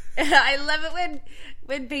love it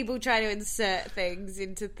when people try to insert things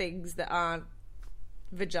into things that aren't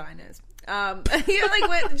vaginas. Like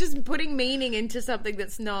we're just putting meaning into something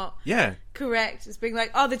that's not correct. It's being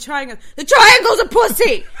like, oh, the triangle's a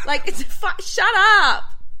pussy. Like, it's shut up.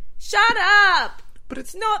 But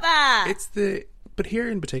it's not that. But here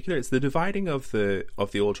in particular, it's the dividing of the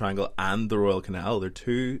old triangle and the royal canal. They're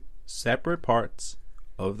two separate parts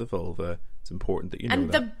of the vulva. It's important that you know that.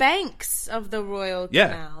 And the banks of the royal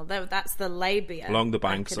canal. That's the labia. Along the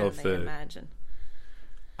banks of the... imagine.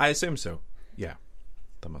 I assume so. Yeah.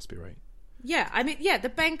 That must be right. Yeah, I mean, the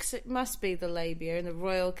banks, it must be the labia, and the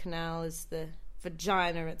royal canal is the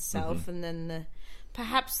vagina itself, and then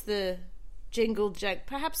perhaps the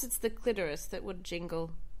perhaps it's the clitoris that would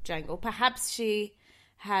jingle jangle. Perhaps she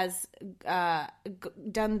has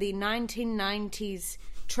done the 1990s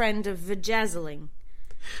trend of vajazzling.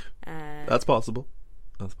 That's possible.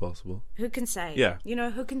 Who can say? Yeah.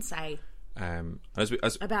 Who can say?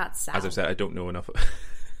 About Sal. As I've said, I don't know enough.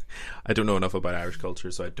 I don't know enough about Irish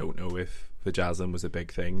culture, so I don't know if vajazzling was a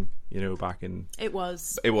big thing. Back in it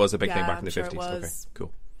was a big thing back in the 50s. Okay,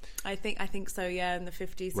 cool. I think so. Yeah, in the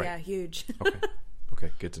 50s. Right. Yeah, huge.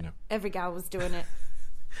 Okay, good to know. Every gal was doing it.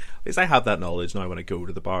 At least I have that knowledge now when I go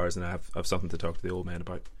to the bars and I have something to talk to the old men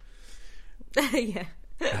about. Yeah.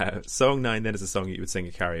 Song 9 then is a song you would sing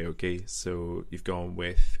at karaoke, so you've gone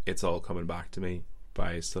with It's All Coming Back to Me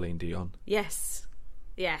by Celine Dion. Yes.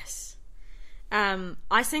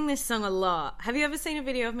 I sing this song a lot. Have you ever seen a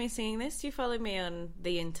video of me singing this? Do you follow me on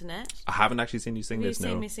the internet? I haven't actually seen you sing this, no.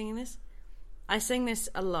 Have you seen me singing this? I sing this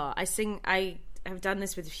a lot. I have done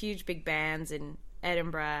this with huge big bands in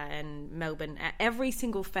Edinburgh and Melbourne. At every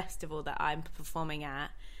single festival that I'm performing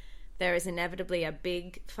at, there is inevitably a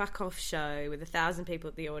big fuck-off show with 1,000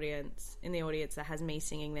 people in the audience that has me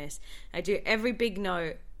singing this. I do every big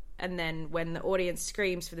note, and then when the audience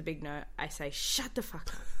screams for the big note, I say, shut the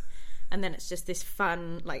fuck up. And then it's just this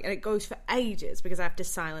fun, and it goes for ages because I have to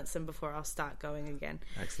silence them before I'll start going again.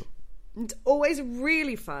 Excellent. It's always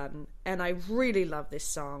really fun, and I really love this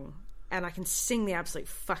song, and I can sing the absolute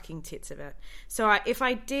fucking tits of it. So if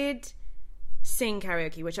I did sing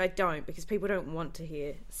karaoke, which I don't because people don't want to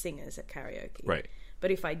hear singers at karaoke. Right.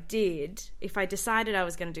 But if I decided I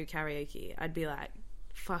was going to do karaoke, I'd be like,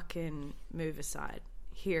 fucking move aside.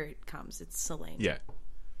 Here it comes. It's Celine. Yeah.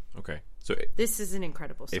 Okay. So this is an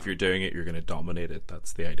incredible song. If you're doing it, you're going to dominate it.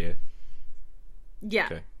 That's the idea. Yeah.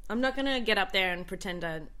 Okay. I'm not going to get up there and pretend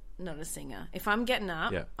I'm not a singer. If I'm getting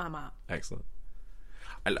up, I'm up. Excellent.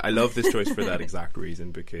 I love this choice for that exact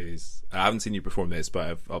reason, because I haven't seen you perform this,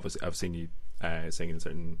 but I've seen you sing in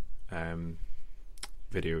certain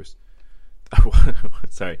videos.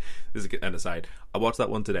 Sorry, this is an aside. I watched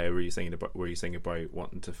that one today where you sing about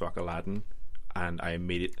wanting to fuck Aladdin, and I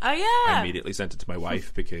immediately sent it to my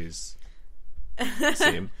wife because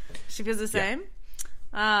same. She feels the same.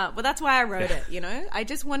 Well, that's why I wrote it. You know, I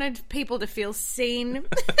just wanted people to feel seen.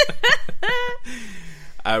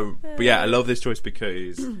 But yeah, I love this choice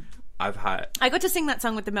because I got to sing that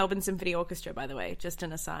song with the Melbourne Symphony Orchestra, by the way, just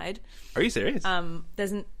an aside. Are you serious?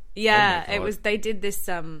 It was, they did this,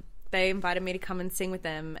 they invited me to come and sing with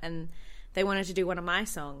them, and they wanted to do one of my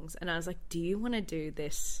songs, and I was like, do you want to do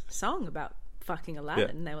this song about fucking Aladdin?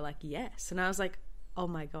 And they were like, yes. And I was like, oh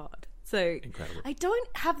my God. So incredible. I don't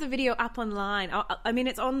have the video up online. I mean,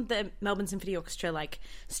 it's on the Melbourne Symphony Orchestra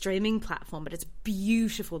streaming platform, but it's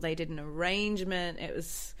beautiful. They did an arrangement. It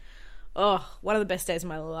was one of the best days of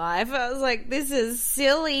my life. I was like, this is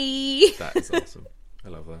silly. That is awesome. I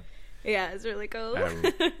love that. Yeah, it's really cool.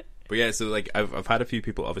 But yeah, so I've had a few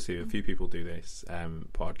people do this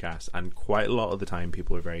podcast, and quite a lot of the time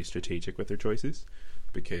people are very strategic with their choices,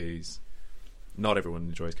 because not everyone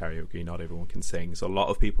enjoys karaoke, not everyone can sing, so a lot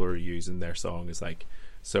of people are using their song as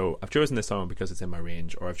so I've chosen this song because it's in my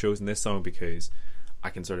range, or I've chosen this song because I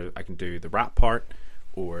can do the rap part,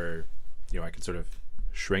 or I can sort of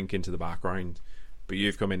shrink into the background. But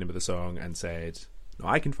you've come in with a song and said, no,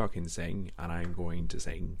 I can fucking sing, and I'm going to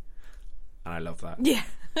sing, and I love that. Yeah.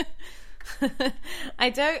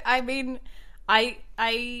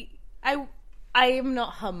 I am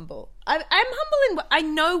not humble. I'm humble in what I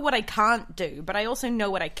know what I can't do, but I also know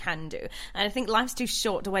what I can do. And I think life's too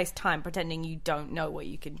short to waste time pretending you don't know what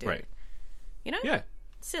you can do. Right. You know? Yeah.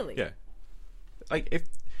 Silly. Yeah. If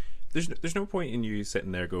there's no point in you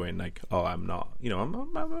sitting there going oh, I'm not,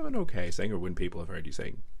 I'm an okay singer when people have heard you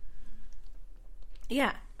sing.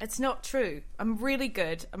 Yeah, it's not true. I'm really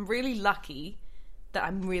good. I'm really lucky that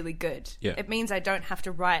I'm really good. Yeah. It means I don't have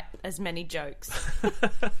to write as many jokes.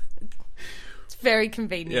 It's very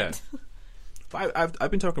convenient. Yeah. I've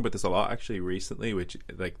been talking about this a lot actually recently, which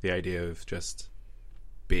the idea of just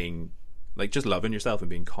being just loving yourself and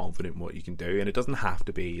being confident in what you can do, and it doesn't have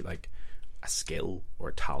to be a skill or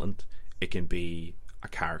a talent. It can be a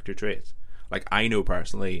character trait. I know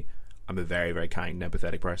personally I'm a very, very kind and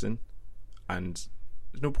empathetic person, and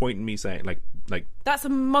there's no point in me saying that's the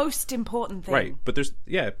most important thing, right? But there's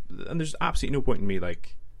absolutely no point in me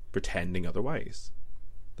pretending otherwise.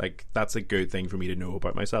 That's a good thing for me to know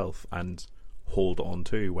about myself and hold on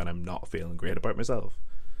to when I'm not feeling great about myself.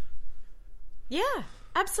 Yeah,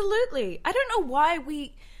 absolutely. I don't know why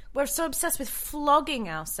we're so obsessed with flogging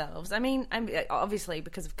ourselves. I mean, obviously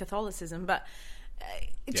because of Catholicism, but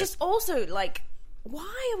just also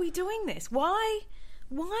why are we doing this? Why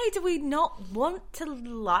do we not want to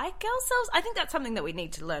like ourselves? I think that's something that we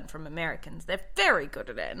need to learn from Americans. They're very good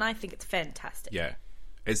at it, and I think it's fantastic. Yeah.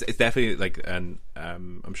 It's definitely and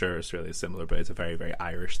I'm sure Australia is similar, but it's a very, very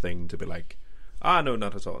Irish thing to be no,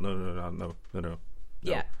 not at all. No.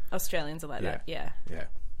 Yeah, Australians are like that. Yeah.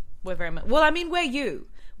 We're very much. Well, I mean,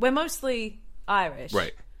 we're mostly Irish,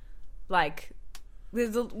 right?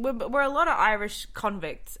 We're a lot of Irish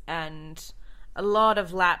convicts and a lot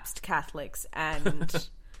of lapsed Catholics, and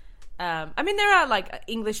I mean, there are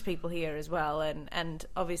English people here as well, and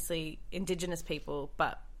obviously Indigenous people,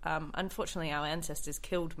 but. Unfortunately, our ancestors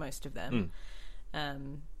killed most of them.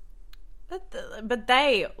 But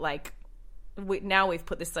they now we've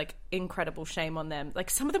put this incredible shame on them.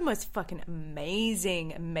 Some of the most fucking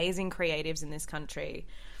amazing creatives in this country.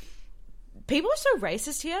 People are so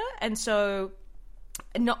racist here, and so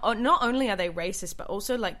not only are they racist, but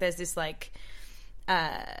also there's this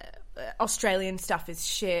Australian stuff is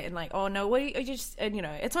shit, and oh no, what you just, and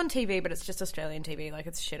it's on TV, but it's just Australian TV,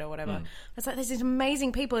 it's shit or whatever. It's there's these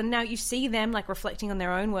amazing people, and now you see them reflecting on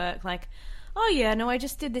their own work, oh yeah, no, I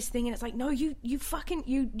just did this thing, and it's no, you're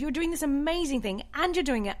doing this amazing thing, and you're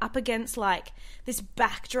doing it up against this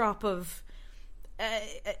backdrop of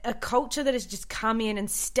a culture that has just come in and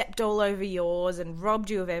stepped all over yours and robbed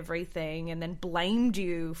you of everything and then blamed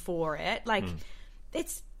you for it.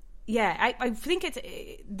 It's yeah, I think it's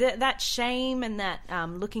that shame and that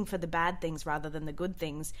looking for the bad things rather than the good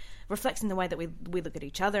things reflects in the way that we look at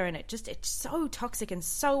each other, and it's so toxic and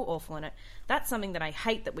so awful. And that's something that I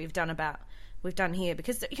hate that we've done about we've done here,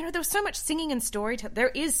 because you know there was so much singing and storytelling. There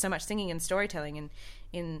is so much singing and storytelling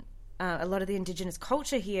in a lot of the Indigenous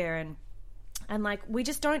culture here, and like we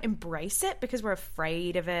just don't embrace it because we're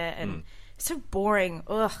afraid of it, and it's so boring.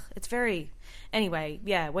 Ugh, it's very. Anyway,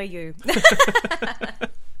 yeah, we're you.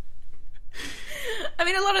 I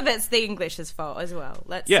mean, a lot of it's the English's fault as well.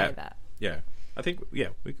 Let's say that. Yeah, I think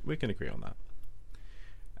we can agree on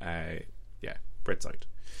that. Brit's out.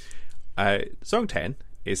 Song 10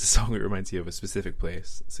 is a song that reminds you of a specific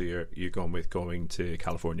place. So you're going with Going to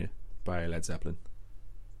California by Led Zeppelin.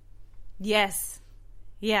 Yes.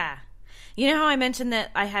 Yeah. You know how I mentioned that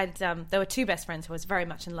I had there were two best friends who I was very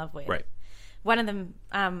much in love with. Right. One of them,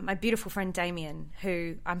 my beautiful friend Damien,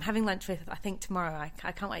 who I'm having lunch with, I think tomorrow.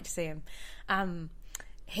 I can't wait to see him.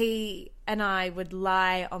 He and I would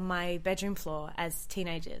lie on my bedroom floor as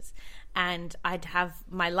teenagers, and I'd have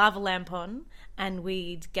my lava lamp on, and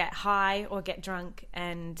we'd get high or get drunk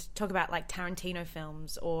and talk about like Tarantino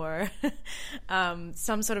films or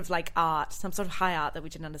some sort of like art, some sort of high art that we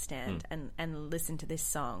didn't understand, and listen to this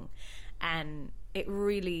song. And it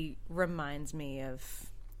really reminds me of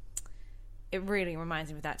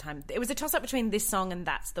that time. It was a toss up between this song and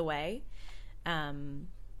That's the Way.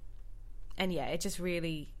 And yeah, it takes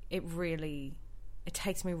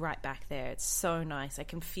me right back there. It's so nice. I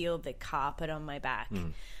can feel the carpet on my back.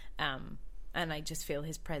 And I just feel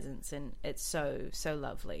his presence, and it's so, so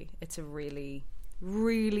lovely. It's a really,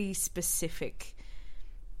 really specific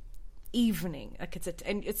evening. Like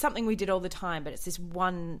and it's something we did all the time, but it's this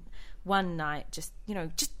one night, just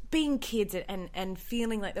being kids and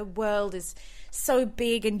feeling like the world is so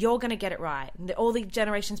big and you're going to get it right. And all the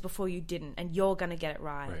generations before you didn't, and you're going to get it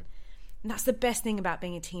right. And that's the best thing about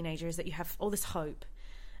being a teenager, is that you have all this hope.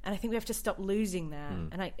 And I think we have to stop losing that.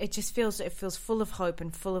 And it feels full of hope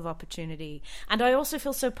and full of opportunity. And I also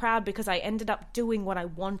feel so proud because I ended up doing what I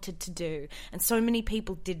wanted to do. And so many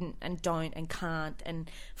people didn't and don't and can't. And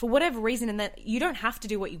for whatever reason, and that you don't have to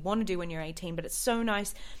do what you want to do when you're 18, but it's so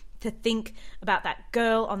nice to think about that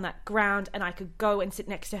girl on that ground, and I could go and sit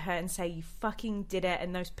next to her and say, you fucking did it.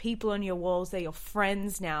 And those people on your walls, they're your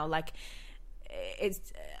friends now. Like,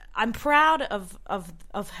 I'm proud of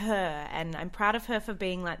her, and I'm proud of her for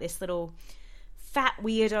being like this little fat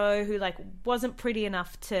weirdo who like wasn't pretty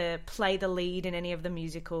enough to play the lead in any of the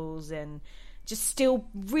musicals, and just still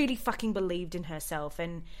really fucking believed in herself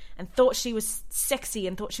and thought she was sexy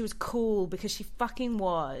and thought she was cool, because she fucking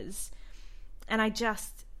was. And I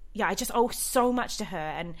just owe so much to her,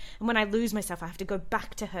 and when I lose myself I have to go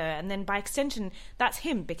back to her, and then by extension that's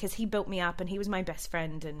him, because he built me up and he was my best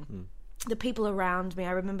friend, and the people around me.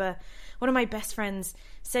 I remember one of my best friends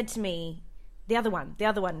said to me, the one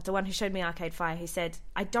who showed me Arcade Fire, he said,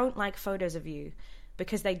 I don't like photos of you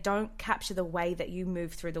because they don't capture the way that you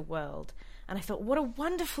move through the world. And I thought, what a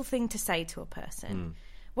wonderful thing to say to a person.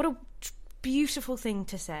 What a beautiful thing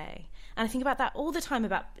to say. And I think about that all the time,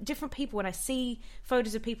 about different people. When I see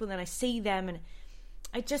photos of people and then I see them, and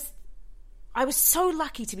I was so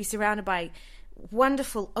lucky to be surrounded by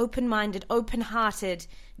wonderful, open-minded, open-hearted,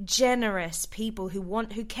 generous people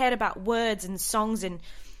who cared about words and songs, and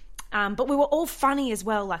but we were all funny as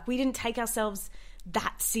well. Like, we didn't take ourselves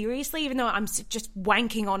that seriously, even though I'm just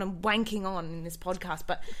wanking on in this podcast,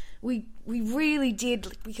 but we really did.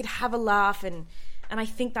 We could have a laugh, and I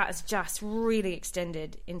think that has just really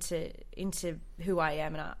extended into who I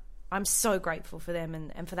am, and I'm so grateful for them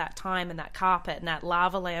and for that time and that carpet and that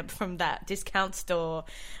lava lamp from that discount store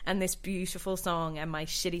and this beautiful song and my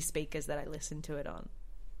shitty speakers that I listened to it on.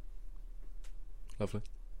 Lovely.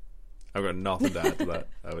 I've got nothing to add to that.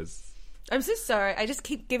 I'm so sorry. I just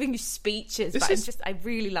keep giving you speeches, I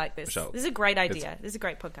really like this. Michelle, this is a great idea. This is a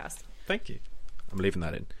great podcast. Thank you. I'm leaving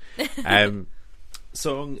that in.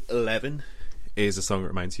 Song 11 is a song that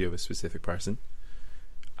reminds you of a specific person,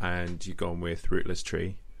 and you're going with Rootless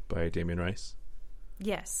Tree by Damien Rice.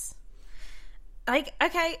 Yes.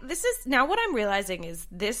 Okay, this is now what I'm realizing is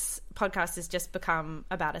this podcast has just become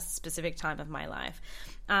about a specific time of my life.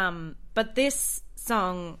 But this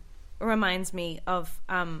song reminds me of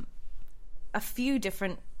a few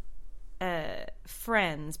different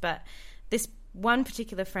friends, but this one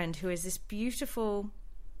particular friend who is this beautiful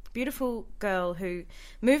girl who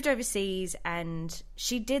moved overseas, and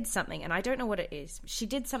she did something, and I don't know what it is. She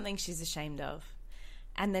did something she's ashamed of.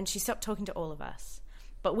 And then she stopped talking to all of us.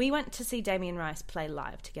 But we went to see Damien Rice play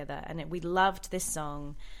live together, and we loved this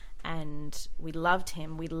song, and we loved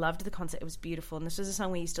him. We loved the concert. It was beautiful. And this was a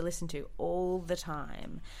song we used to listen to all the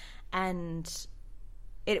time. And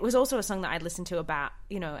it was also a song that I'd listen to about,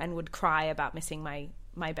 and would cry about missing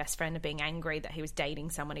my best friend and being angry that he was dating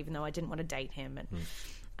someone, even though I didn't want to date him.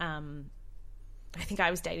 And I think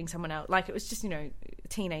I was dating someone else. Like, it was just,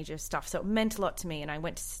 teenager stuff. So it meant a lot to me. And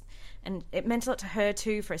and it meant a lot to her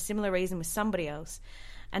too, for a similar reason, with somebody else.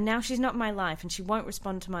 And now she's not in my life, and she won't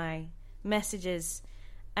respond to my messages.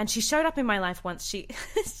 And she showed up in my life once. She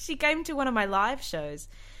came to one of my live shows.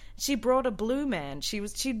 She brought a blue man.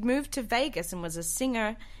 She'd moved to Vegas and was a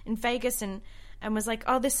singer in Vegas, and was like,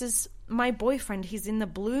 "Oh, this is my boyfriend. He's in the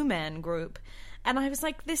Blue Man group." And I was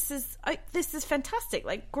like, this is fantastic,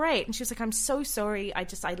 like, great. And she was like, "I'm so sorry. I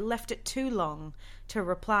left it too long to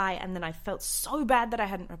reply, and then I felt so bad that I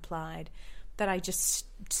hadn't replied that I just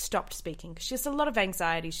stopped speaking." She has a lot of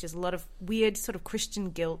anxiety. She has a lot of weird sort of Christian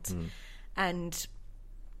guilt, and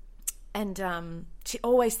she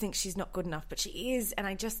always thinks she's not good enough, but she is. And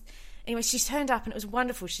anyway, she turned up, and it was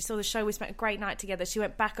wonderful. She saw the show. We spent a great night together. She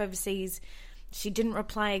went back overseas. She didn't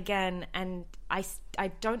reply again, and I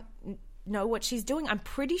don't know what she's doing. I'm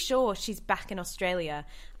pretty sure she's back in Australia.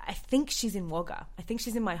 I think she's in Wagga. I think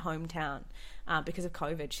she's in my hometown because of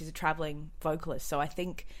COVID. She's a travelling vocalist, so I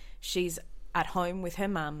think she's at home with her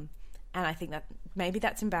mum, and I think that maybe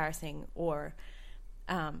that's embarrassing, or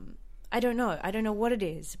I don't know. I don't know what it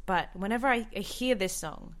is, but whenever I hear this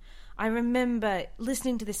song, I remember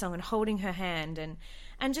listening to this song and holding her hand,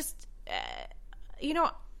 and just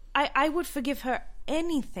I would forgive her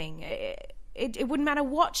anything. It wouldn't matter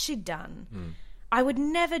what she'd done. I would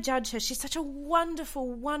never judge her. She's such a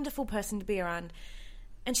wonderful, wonderful person to be around.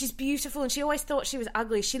 And she's beautiful, and she always thought she was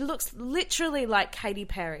ugly. She looks literally like Katy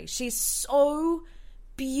Perry. She's so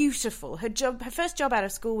beautiful. Her first job out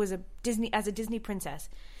of school was as a Disney princess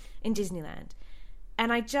in Disneyland.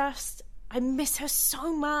 And I miss her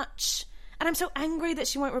so much. And I'm so angry that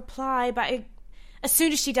she won't reply, but as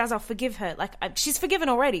soon as she does, I'll forgive her. Like, she's forgiven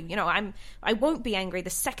already. I won't be angry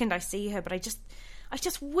the second I see her, but I just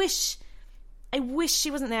wish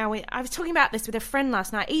she wasn't there. I was talking about this with a friend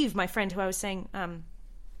last night, Eve, my friend, who I was saying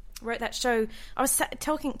wrote that show. I was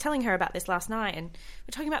telling her about this last night, and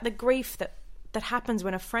we're talking about the grief that happens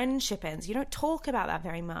when a friendship ends. You don't talk about that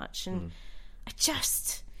very much, and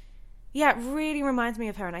it really reminds me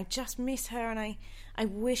of her, and I just miss her, and I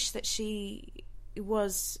wish that she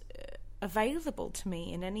was available to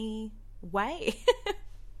me in any way.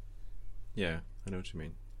 Yeah, I know what you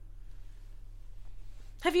mean.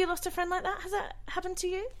 Have you lost a friend like that? Has that happened to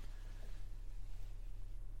you?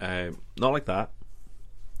 Not like that.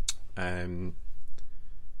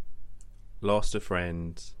 Lost a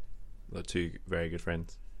friend, two very good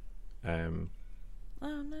friends. Oh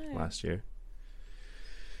no! Last year.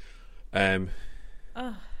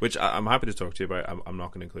 Which I'm happy to talk to you about. I'm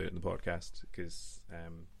not going to include it in the podcast because.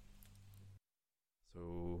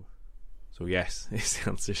 So yes, is the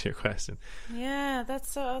answer to your question. Yeah, that's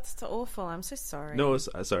so awful. I'm so sorry. No,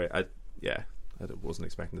 sorry. I wasn't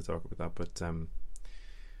expecting to talk about that, but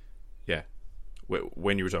yeah.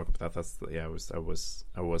 When you were talking about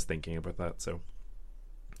that, I was thinking about that. So,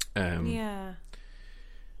 yeah.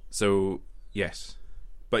 So yes,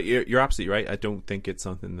 but you're absolutely right. I don't think it's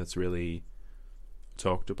something that's really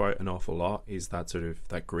talked about an awful lot. Is that sort of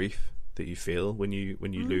that grief that you feel when you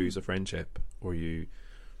lose a friendship, or you,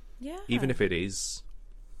 even if it is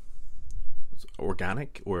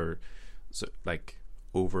organic or so, like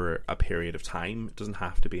over a period of time. It doesn't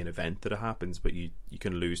have to be an event that it happens, but you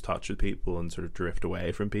can lose touch with people and sort of drift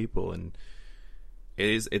away from people, and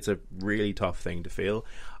it's a really tough thing to feel.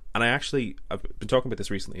 And I've been talking about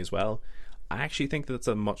this recently as well. I actually think that it's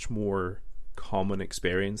a much more common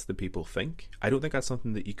experience than people think. I don't think that's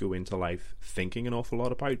something that you go into life thinking an awful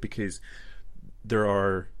lot about, because there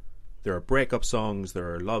are breakup songs,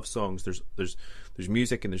 there are love songs, there's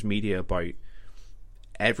music and there's media about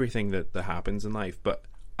everything that happens in life. But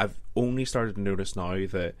I've only started to notice now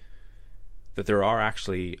that there are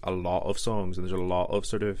actually a lot of songs, and there's a lot of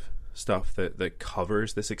sort of stuff that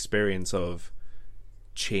covers this experience of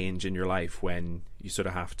change in your life when you sort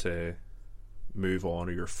of have to move on,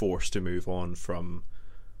 or you're forced to move on from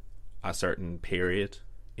a certain period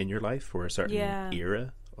in your life or a certain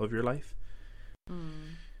era of your life.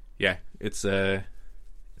 Yeah, it's a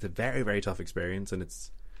very, very tough experience, and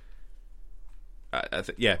it's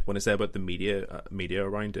when I say about the media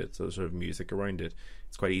around it, so sort of music around it,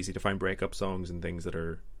 it's quite easy to find breakup songs and things that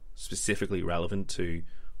are specifically relevant to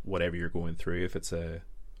whatever you're going through, if it's a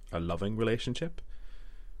loving relationship.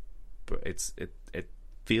 But it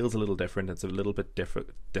feels a little different. It's a little bit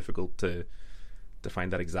difficult to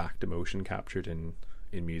find that exact emotion captured in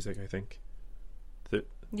music, I think.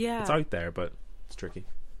 It's out there, but it's tricky.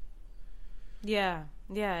 Yeah,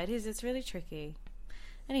 it is. It's really tricky.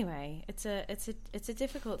 Anyway, it's a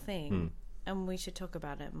difficult thing, and we should talk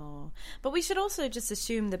about it more. But we should also just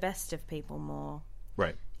assume the best of people more.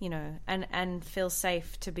 Right. You know, and feel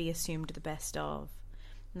safe to be assumed the best of.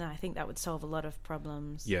 No, I think that would solve a lot of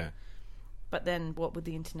problems. Yeah. But then what would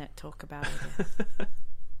the internet talk about?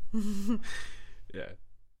 Yeah.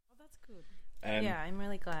 Oh, that's good. Yeah, I'm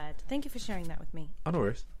really glad. Thank you for sharing that with me. Oh, no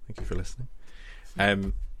worries. Thank you for listening.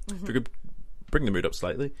 If we could bring the mood up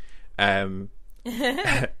slightly.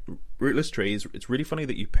 Rootless Trees, it's really funny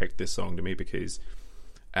that you picked this song to me because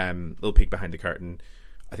little peek behind the curtain,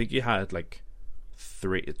 I think you had like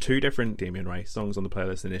two different Damien Rice songs on the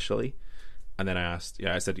playlist initially, and then I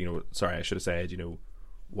said, sorry, I should have said,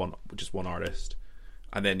 just one artist,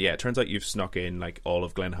 and then it turns out you've snuck in like all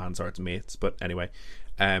of Glenn Hansard's mates, but anyway,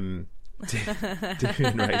 Damien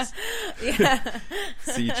Rice. Yeah.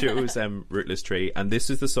 So you chose Rootless Tree, and this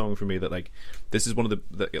is the song for me that like this is one of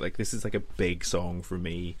this is like a big song for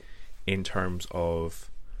me in terms of,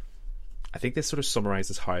 I think this sort of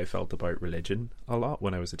summarizes how I felt about religion a lot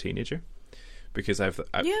when I was a teenager, because I've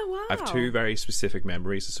two very specific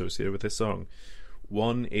memories associated with this song.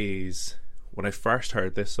 One is when I first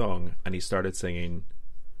heard this song and he started singing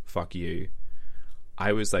 "Fuck You,"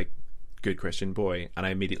 I was like, good Christian boy, and I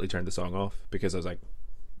immediately turned the song off because I was like,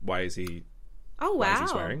 why is he why is he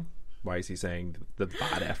swearing? Why is he saying the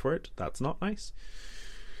bad F word? That's not nice.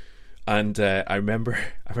 And I remember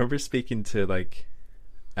speaking to like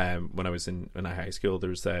when I was in high school,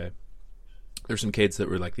 there's some kids that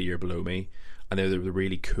were like the year below me, and they were the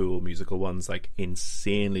really cool musical ones, like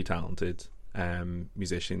insanely talented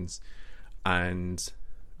musicians, and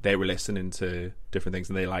they were listening to different things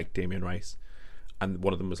and they liked Damien Rice. And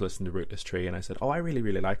one of them was listening to Rootless Tree, and I said, oh, I really,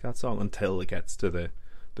 really like that song, until it gets to the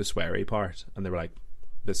sweary part. And they were like,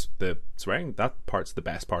 the swearing, that part's the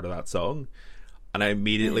best part of that song. And I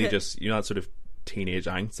immediately just, that sort of teenage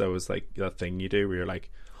angst, I was like, that thing you do where you're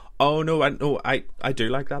like, oh, no, I do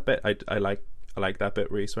like that bit. I like that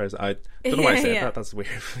bit where he swears. I don't know why I said that. That's weird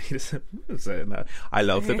for me to say that. I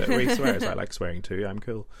love the bit where he swears. I like swearing too. I'm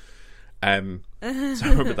cool. So I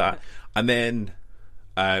remember that. And then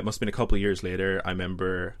it must have been a couple of years later, I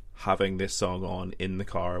remember having this song on in the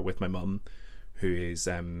car with my mum, who is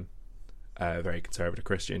a very conservative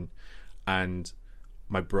Christian, and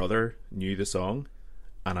my brother knew the song,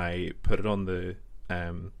 and I put it on the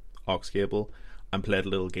aux cable and played a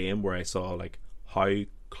little game where I saw like how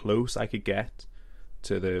close I could get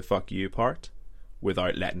to the "fuck you" part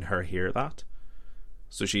without letting her hear that,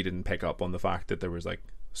 so she didn't pick up on the fact that there was like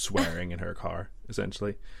swearing in her car,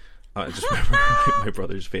 essentially. I just remember my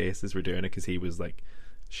brother's face as we're doing it, because he was like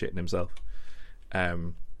shitting himself.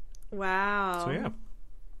 Wow. So yeah.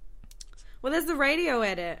 Well, there's the radio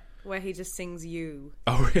edit where he just sings "You."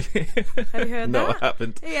 Oh, really? Have you heard No, that? I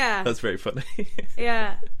haven't. Yeah. That's very funny.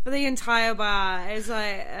 Yeah. But the entire bar is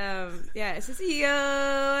like, it says "You"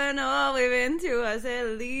 and all we've been through. I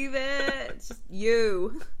said, leave it. It's just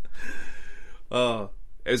 "You." Oh,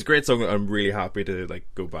 it was a great song. I'm really happy to like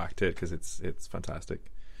go back to it because it's fantastic.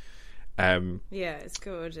 Yeah, it's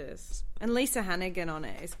gorgeous, and Lisa Hannigan on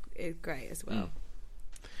it is great as well.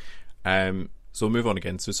 So we'll move on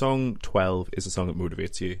again. So song 12 is a song that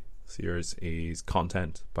motivates you. So yours is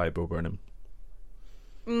 "Content" by Bo Burnham.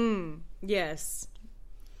 Yes,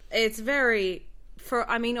 it's very, for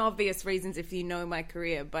obvious reasons if you know my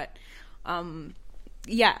career, but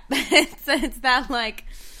it's that like,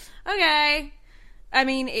 okay. I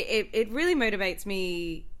mean, it really motivates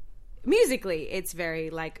me musically. It's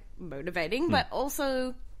very like motivating, but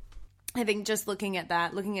also I think just looking at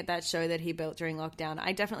that show that he built during lockdown,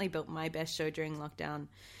 I definitely built my best show during lockdown.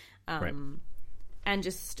 Right. And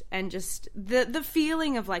just the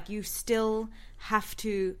feeling of like you still have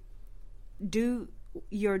to do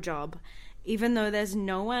your job, even though there's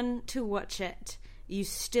no one to watch it. You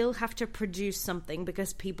still have to produce something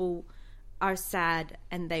because people are sad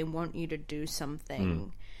and they want you to do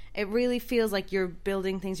something. It really feels like you're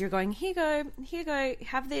building things. You're going, here you go,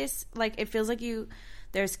 have this. Like it feels like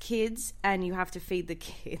there's kids and you have to feed the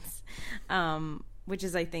kids. Which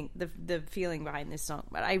is, I think, the feeling behind this song.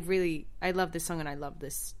 But I love this song and I love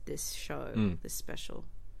this show, this special.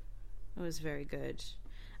 It was very good.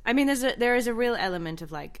 I mean, there is a real element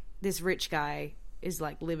of like this rich guy is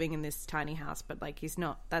like living in this tiny house, but like he's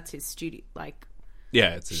not. That's his studio. Like,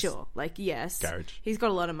 yeah, it's his sure. Like, yes, garage. He's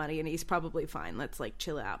got a lot of money and he's probably fine. Let's like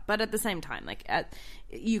chill out. But at the same time, like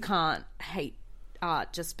you can't hate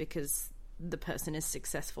art just because the person is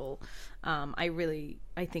successful. I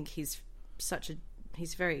think he's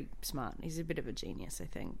very smart. He's a bit of a genius, I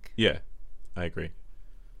think. Yeah, I agree.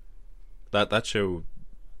 That show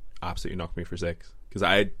absolutely knocked me for six because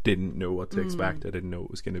I didn't know what to expect. I didn't know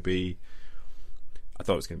it was going to be. I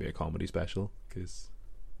thought it was going to be a comedy special because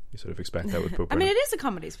You sort of expect that with Pope. I mean, it is a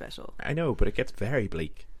comedy special. I know, but it gets very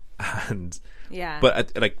bleak. And yeah,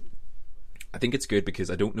 but I think it's good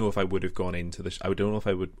because I don't know if I would have gone into I don't know if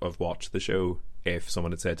I would have watched the show if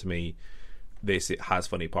someone had said to me, "This it has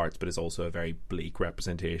funny parts, but it's also a very bleak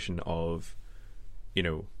representation of, you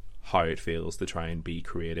know, how it feels to try and be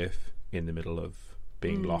creative in the middle of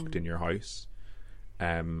being locked in your house."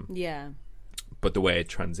 Yeah. But the way it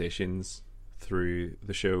transitions through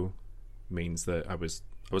the show means that I was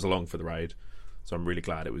along for the ride, so I'm really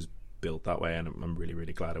glad it was built that way, and I'm really,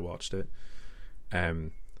 really glad I watched it.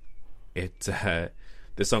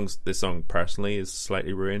 This song personally is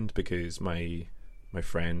slightly ruined because my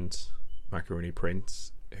friend Macaroni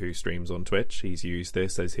Prince, who streams on Twitch, he's used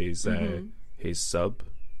this as his sub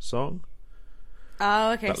song.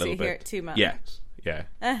 Oh, okay. That So you little hear bit. it too much. Yeah,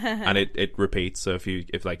 and it repeats. So if you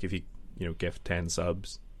gift 10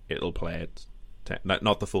 subs, it'll play it.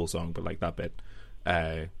 Not the full song, but like that bit.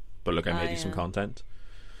 But look, I made you some content.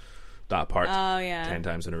 That part 10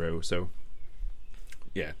 times in a row. So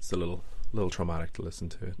yeah, it's a little traumatic to listen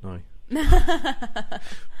to it now.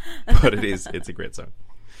 But it's a great song.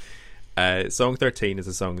 Song 13 is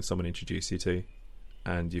a song that someone introduced you to,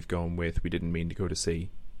 and you've gone with "We Didn't Mean to Go to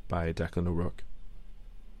Sea" by Declan O'Rourke.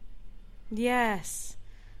 Yes.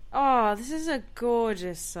 Oh, this is a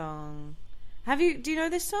gorgeous song. Do you know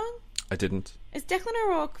this song? I didn't. Is Declan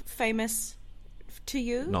O'Rourke famous to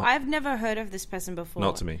you? Not, I've never heard of this person before.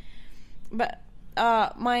 Not to me. But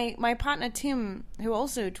my partner Tim, who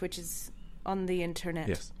also twitches on the internet.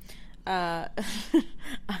 Yes.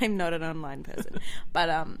 I'm not an online person,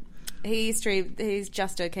 but he's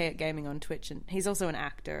just okay at gaming on Twitch, and he's also an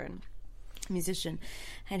actor and musician.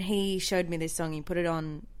 And he showed me this song. He put it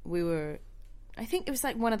on. I think it was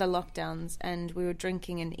like one of the lockdowns, and we were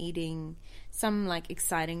drinking and eating some like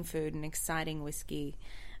exciting food and exciting whiskey,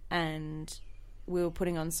 and we were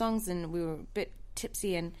putting on songs, and we were a bit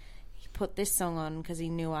tipsy, and he put this song on because he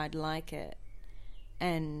knew I'd like it,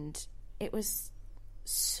 and it was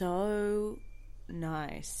so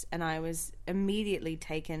nice, and I was immediately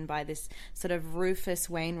taken by this sort of Rufus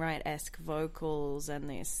Wainwright-esque vocals and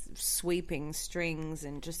these sweeping strings,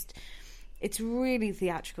 and just it's really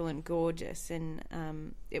theatrical and gorgeous. And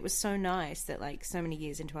it was so nice that like so many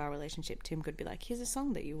years into our relationship, Tim could be like, "Here's a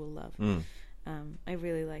song that you will love." I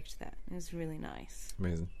really liked that. It was really nice.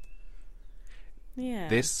 Amazing. Yeah,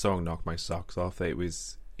 this song knocked my socks off. It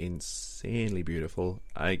was insanely beautiful.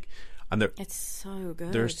 It's so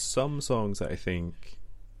good. There's some songs that I think,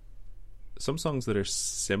 some songs that are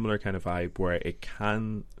similar kind of vibe where it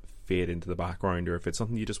can fade into the background, or if it's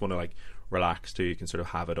something you just want to like relax to, you can sort of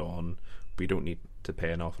have it on, but you don't need to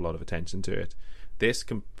pay an awful lot of attention to it. This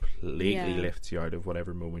completely lifts you out of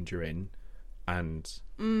whatever moment you're in, and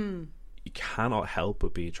you cannot help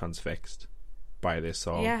but be transfixed by this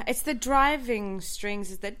song. Yeah, it's the driving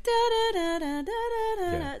strings, it's the da da da da da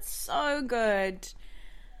da. It's so good.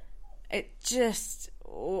 It just,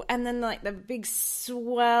 and then like the big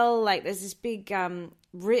swell, like there's this big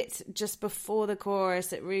rit just before the chorus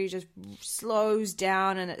that really just slows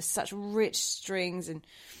down, and it's such rich strings, and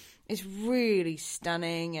it's really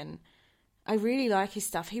stunning, and I really like his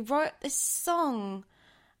stuff. He wrote this song,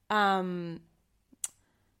 oh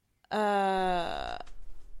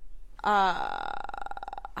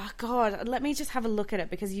God, let me just have a look at it,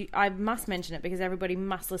 because I must mention it because everybody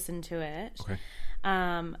must listen to it. Okay.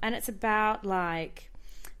 And it's about like,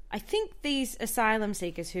 I think these asylum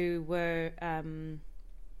seekers who were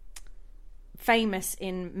famous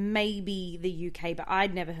in maybe the UK, but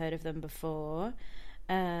I'd never heard of them before.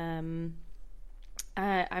 I'm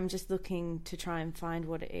just looking to try and find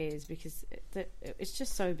what it is, because it's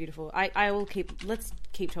just so beautiful. Let's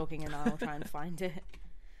keep talking and I'll try and find it.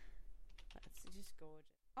 It's just gorgeous.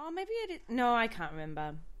 Oh, maybe it is. No, I can't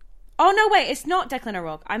remember. Oh, no, wait, it's not Declan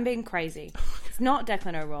O'Rourke. I'm being crazy. It's not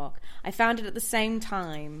Declan O'Rourke. I found it at the same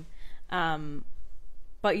time.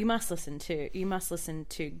 But you must listen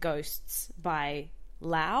to Ghosts by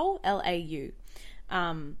Lau, Lau.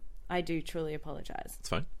 I do truly apologise. It's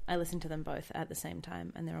fine. I listened to them both at the same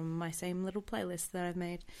time, and they're on my same little playlist that I've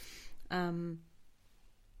made. But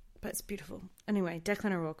it's beautiful. Anyway,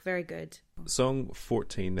 Declan O'Rourke, very good. Song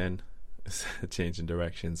 14 then, is a change in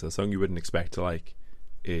direction. So a song you wouldn't expect to like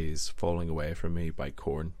is Falling Away From Me by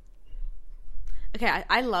Korn. Okay,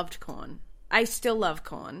 I loved Korn. I still love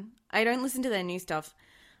Korn. I don't listen to their new stuff,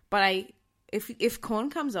 but if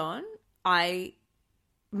Korn comes on, I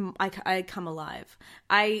come alive.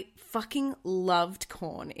 I fucking loved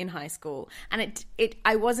Korn in high school, and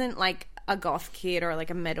I wasn't like a goth kid or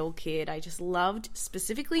like a metal kid. I just loved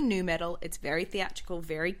specifically nu metal. It's very theatrical,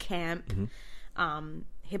 very camp.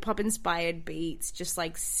 hip hop inspired beats, just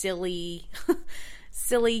like silly,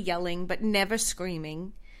 silly yelling, but never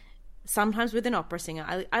screaming. Sometimes with an opera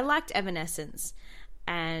singer. I liked Evanescence,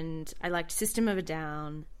 and I liked System of a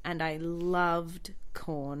Down, and I loved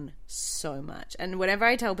Korn so much. And whenever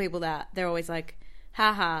I tell people that, they're always like,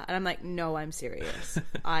 haha, and I'm like, no, I'm serious.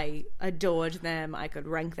 I adored them. I could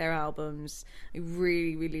rank their albums. I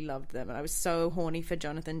really, really loved them, and I was so horny for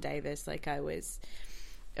Jonathan Davis. Like, I was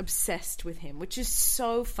obsessed with him, which is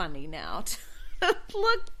so funny now to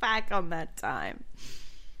look back on that time.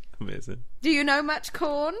 Amazing. Do you know much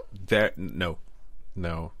Korn? No.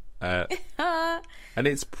 And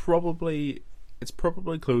it's probably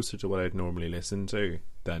closer to what I'd normally listen to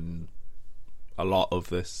than a lot of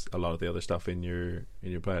the other stuff in your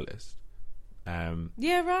playlist.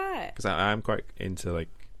 Yeah, right. Because I'm quite into, like,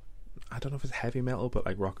 I don't know if it's heavy metal, but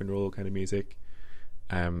like rock and roll kind of music.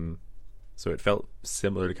 So it felt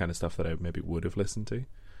similar to kind of stuff that I maybe would have listened to,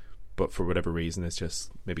 but for whatever reason, it's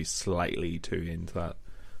just maybe slightly too into that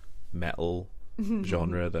metal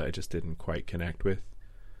genre that I just didn't quite connect with.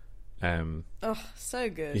 Oh, so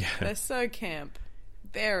good. Yeah. They're so camp.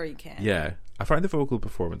 Very camp. Yeah. I find the vocal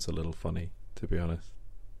performance a little funny, to be honest.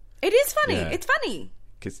 It is funny. Yeah. It's funny.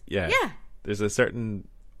 Because, there's a certain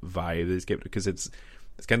vibe that's given, because it's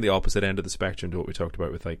kind of the opposite end of the spectrum to what we talked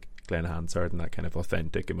about with like Glenn Hansard and that kind of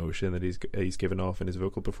authentic emotion that he's given off in his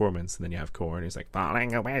vocal performance. And then you have Korn, he's like,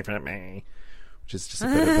 falling away from me, which is just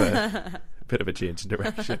a bit of a change in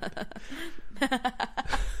direction.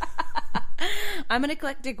 I'm an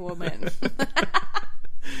eclectic woman.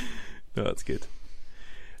 No, that's good.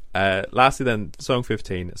 Lastly then, song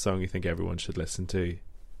 15, a song you think everyone should listen to.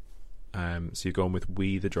 So you're going with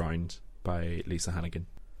We the Drowned by Lisa Hannigan.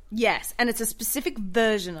 Yes, and it's a specific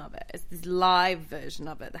version of it. It's this live version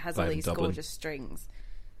of it that has all Live in these Dublin. gorgeous strings.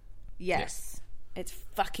 Yes. It's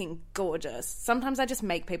fucking gorgeous. Sometimes I just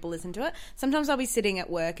make people listen to it. Sometimes I'll be sitting at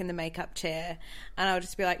work in the makeup chair and I'll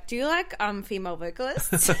just be like, do you like female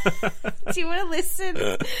vocalists? Do you want to listen?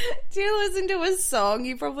 Do you listen to a song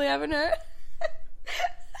you probably haven't heard?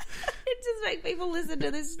 It just make people listen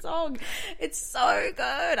to this song. It's so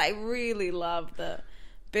good. I really love the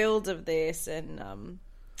build of this, and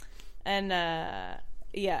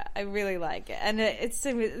yeah, I really like it. And it's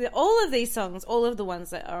all of these songs, all of the ones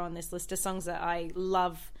that are on this list are songs that I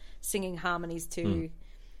love singing harmonies to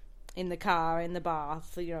in the car, in the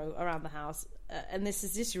bath, around the house. And this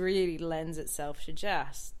just really lends itself to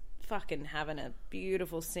just fucking having a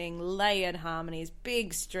beautiful sing, layered harmonies,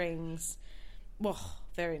 big strings. Whoa,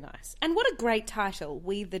 very nice. And what a great title,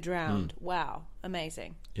 We the Drowned. Wow,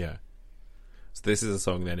 amazing. Yeah. So this is a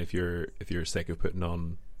song then, if you're sick of putting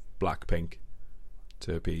on Blackpink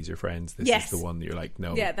to appease your friends, this is the one that you're like,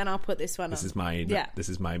 no. Yeah, then I'll put this one on. This is mine. Yeah. This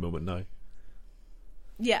is my moment now.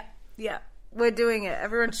 Yeah, yeah. We're doing it.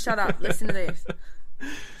 Everyone shut up. Listen to this.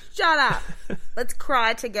 Shut up. Let's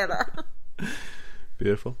cry together.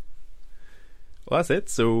 Beautiful. Well, that's it.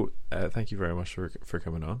 So thank you very much for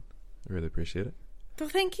coming on. I really appreciate it. Well,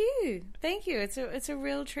 thank you. Thank you. It's a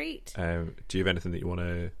real treat. Do you have anything that you want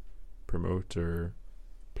to promote or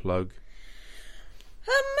plug?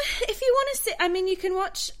 If you want to see, I mean, you can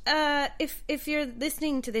watch. If you're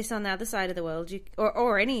listening to this on the other side of the world,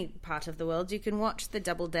 or any part of the world, you can watch the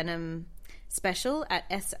Double Denim special at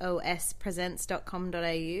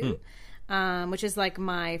sospresents.com.au, which is like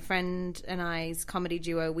my friend and I's comedy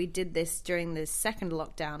duo. We did this during the second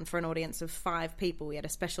lockdown for an audience of 5 people. We had a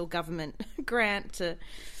special government grant to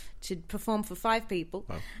perform for 5 people.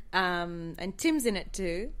 Wow. And Tim's in it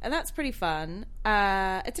too, and that's pretty fun.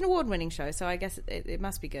 It's an award-winning show, so I guess it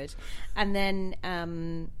must be good. And then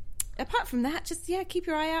apart from that, just keep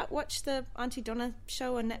your eye out, watch the Auntie Donna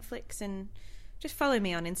show on Netflix, and just follow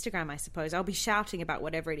me on Instagram, I suppose. I'll be shouting about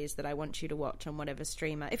whatever it is that I want you to watch on whatever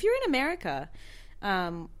streamer. If you're in America,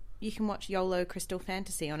 you can watch YOLO Crystal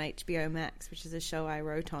Fantasy on HBO Max, which is a show I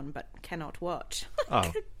wrote on but cannot watch.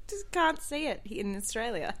 Oh. Just can't see it in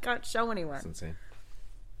Australia. I can't show anyone. That's insane.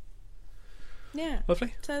 Yeah.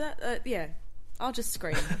 Lovely. So that, I'll just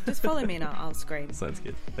scream. Just follow me and I'll scream. Sounds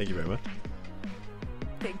good. Thank you very much.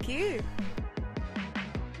 Thank you.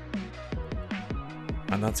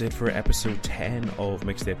 And that's it for episode 10 of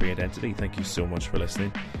Mixtaping Identity. Thank you so much for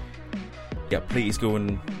listening. Yeah, please go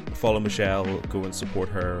and follow Michelle, go and support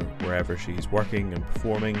her wherever she's working and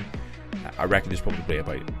performing. I reckon there's probably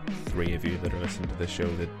about 3 of you that are listening to this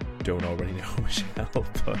show that don't already know Michelle,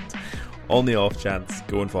 but on the off chance,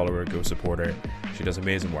 go and follow her, go support her. She does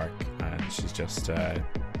amazing work, and she's just an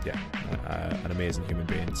amazing human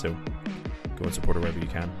being, so go and support her wherever you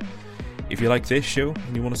can. If you like this show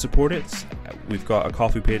and you want to support it, we've got a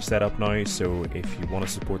Ko-fi page set up now, so if you want to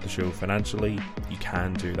support the show financially, you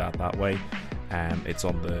can do that way. It's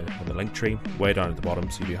on the link tree way down at the bottom,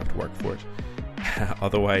 so you do have to work for it.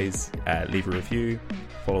 Otherwise, leave a review,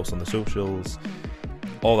 follow us on the socials,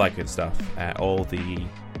 all that good stuff. All the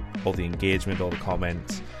engagement, all the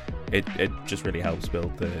comments. It just really helps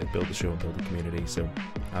build the show and build the community. So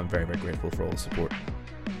I'm very, very grateful for all the support.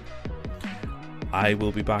 I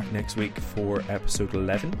will be back next week for episode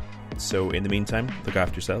 11. So in the meantime, look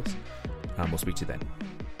after yourselves, and we'll speak to you then.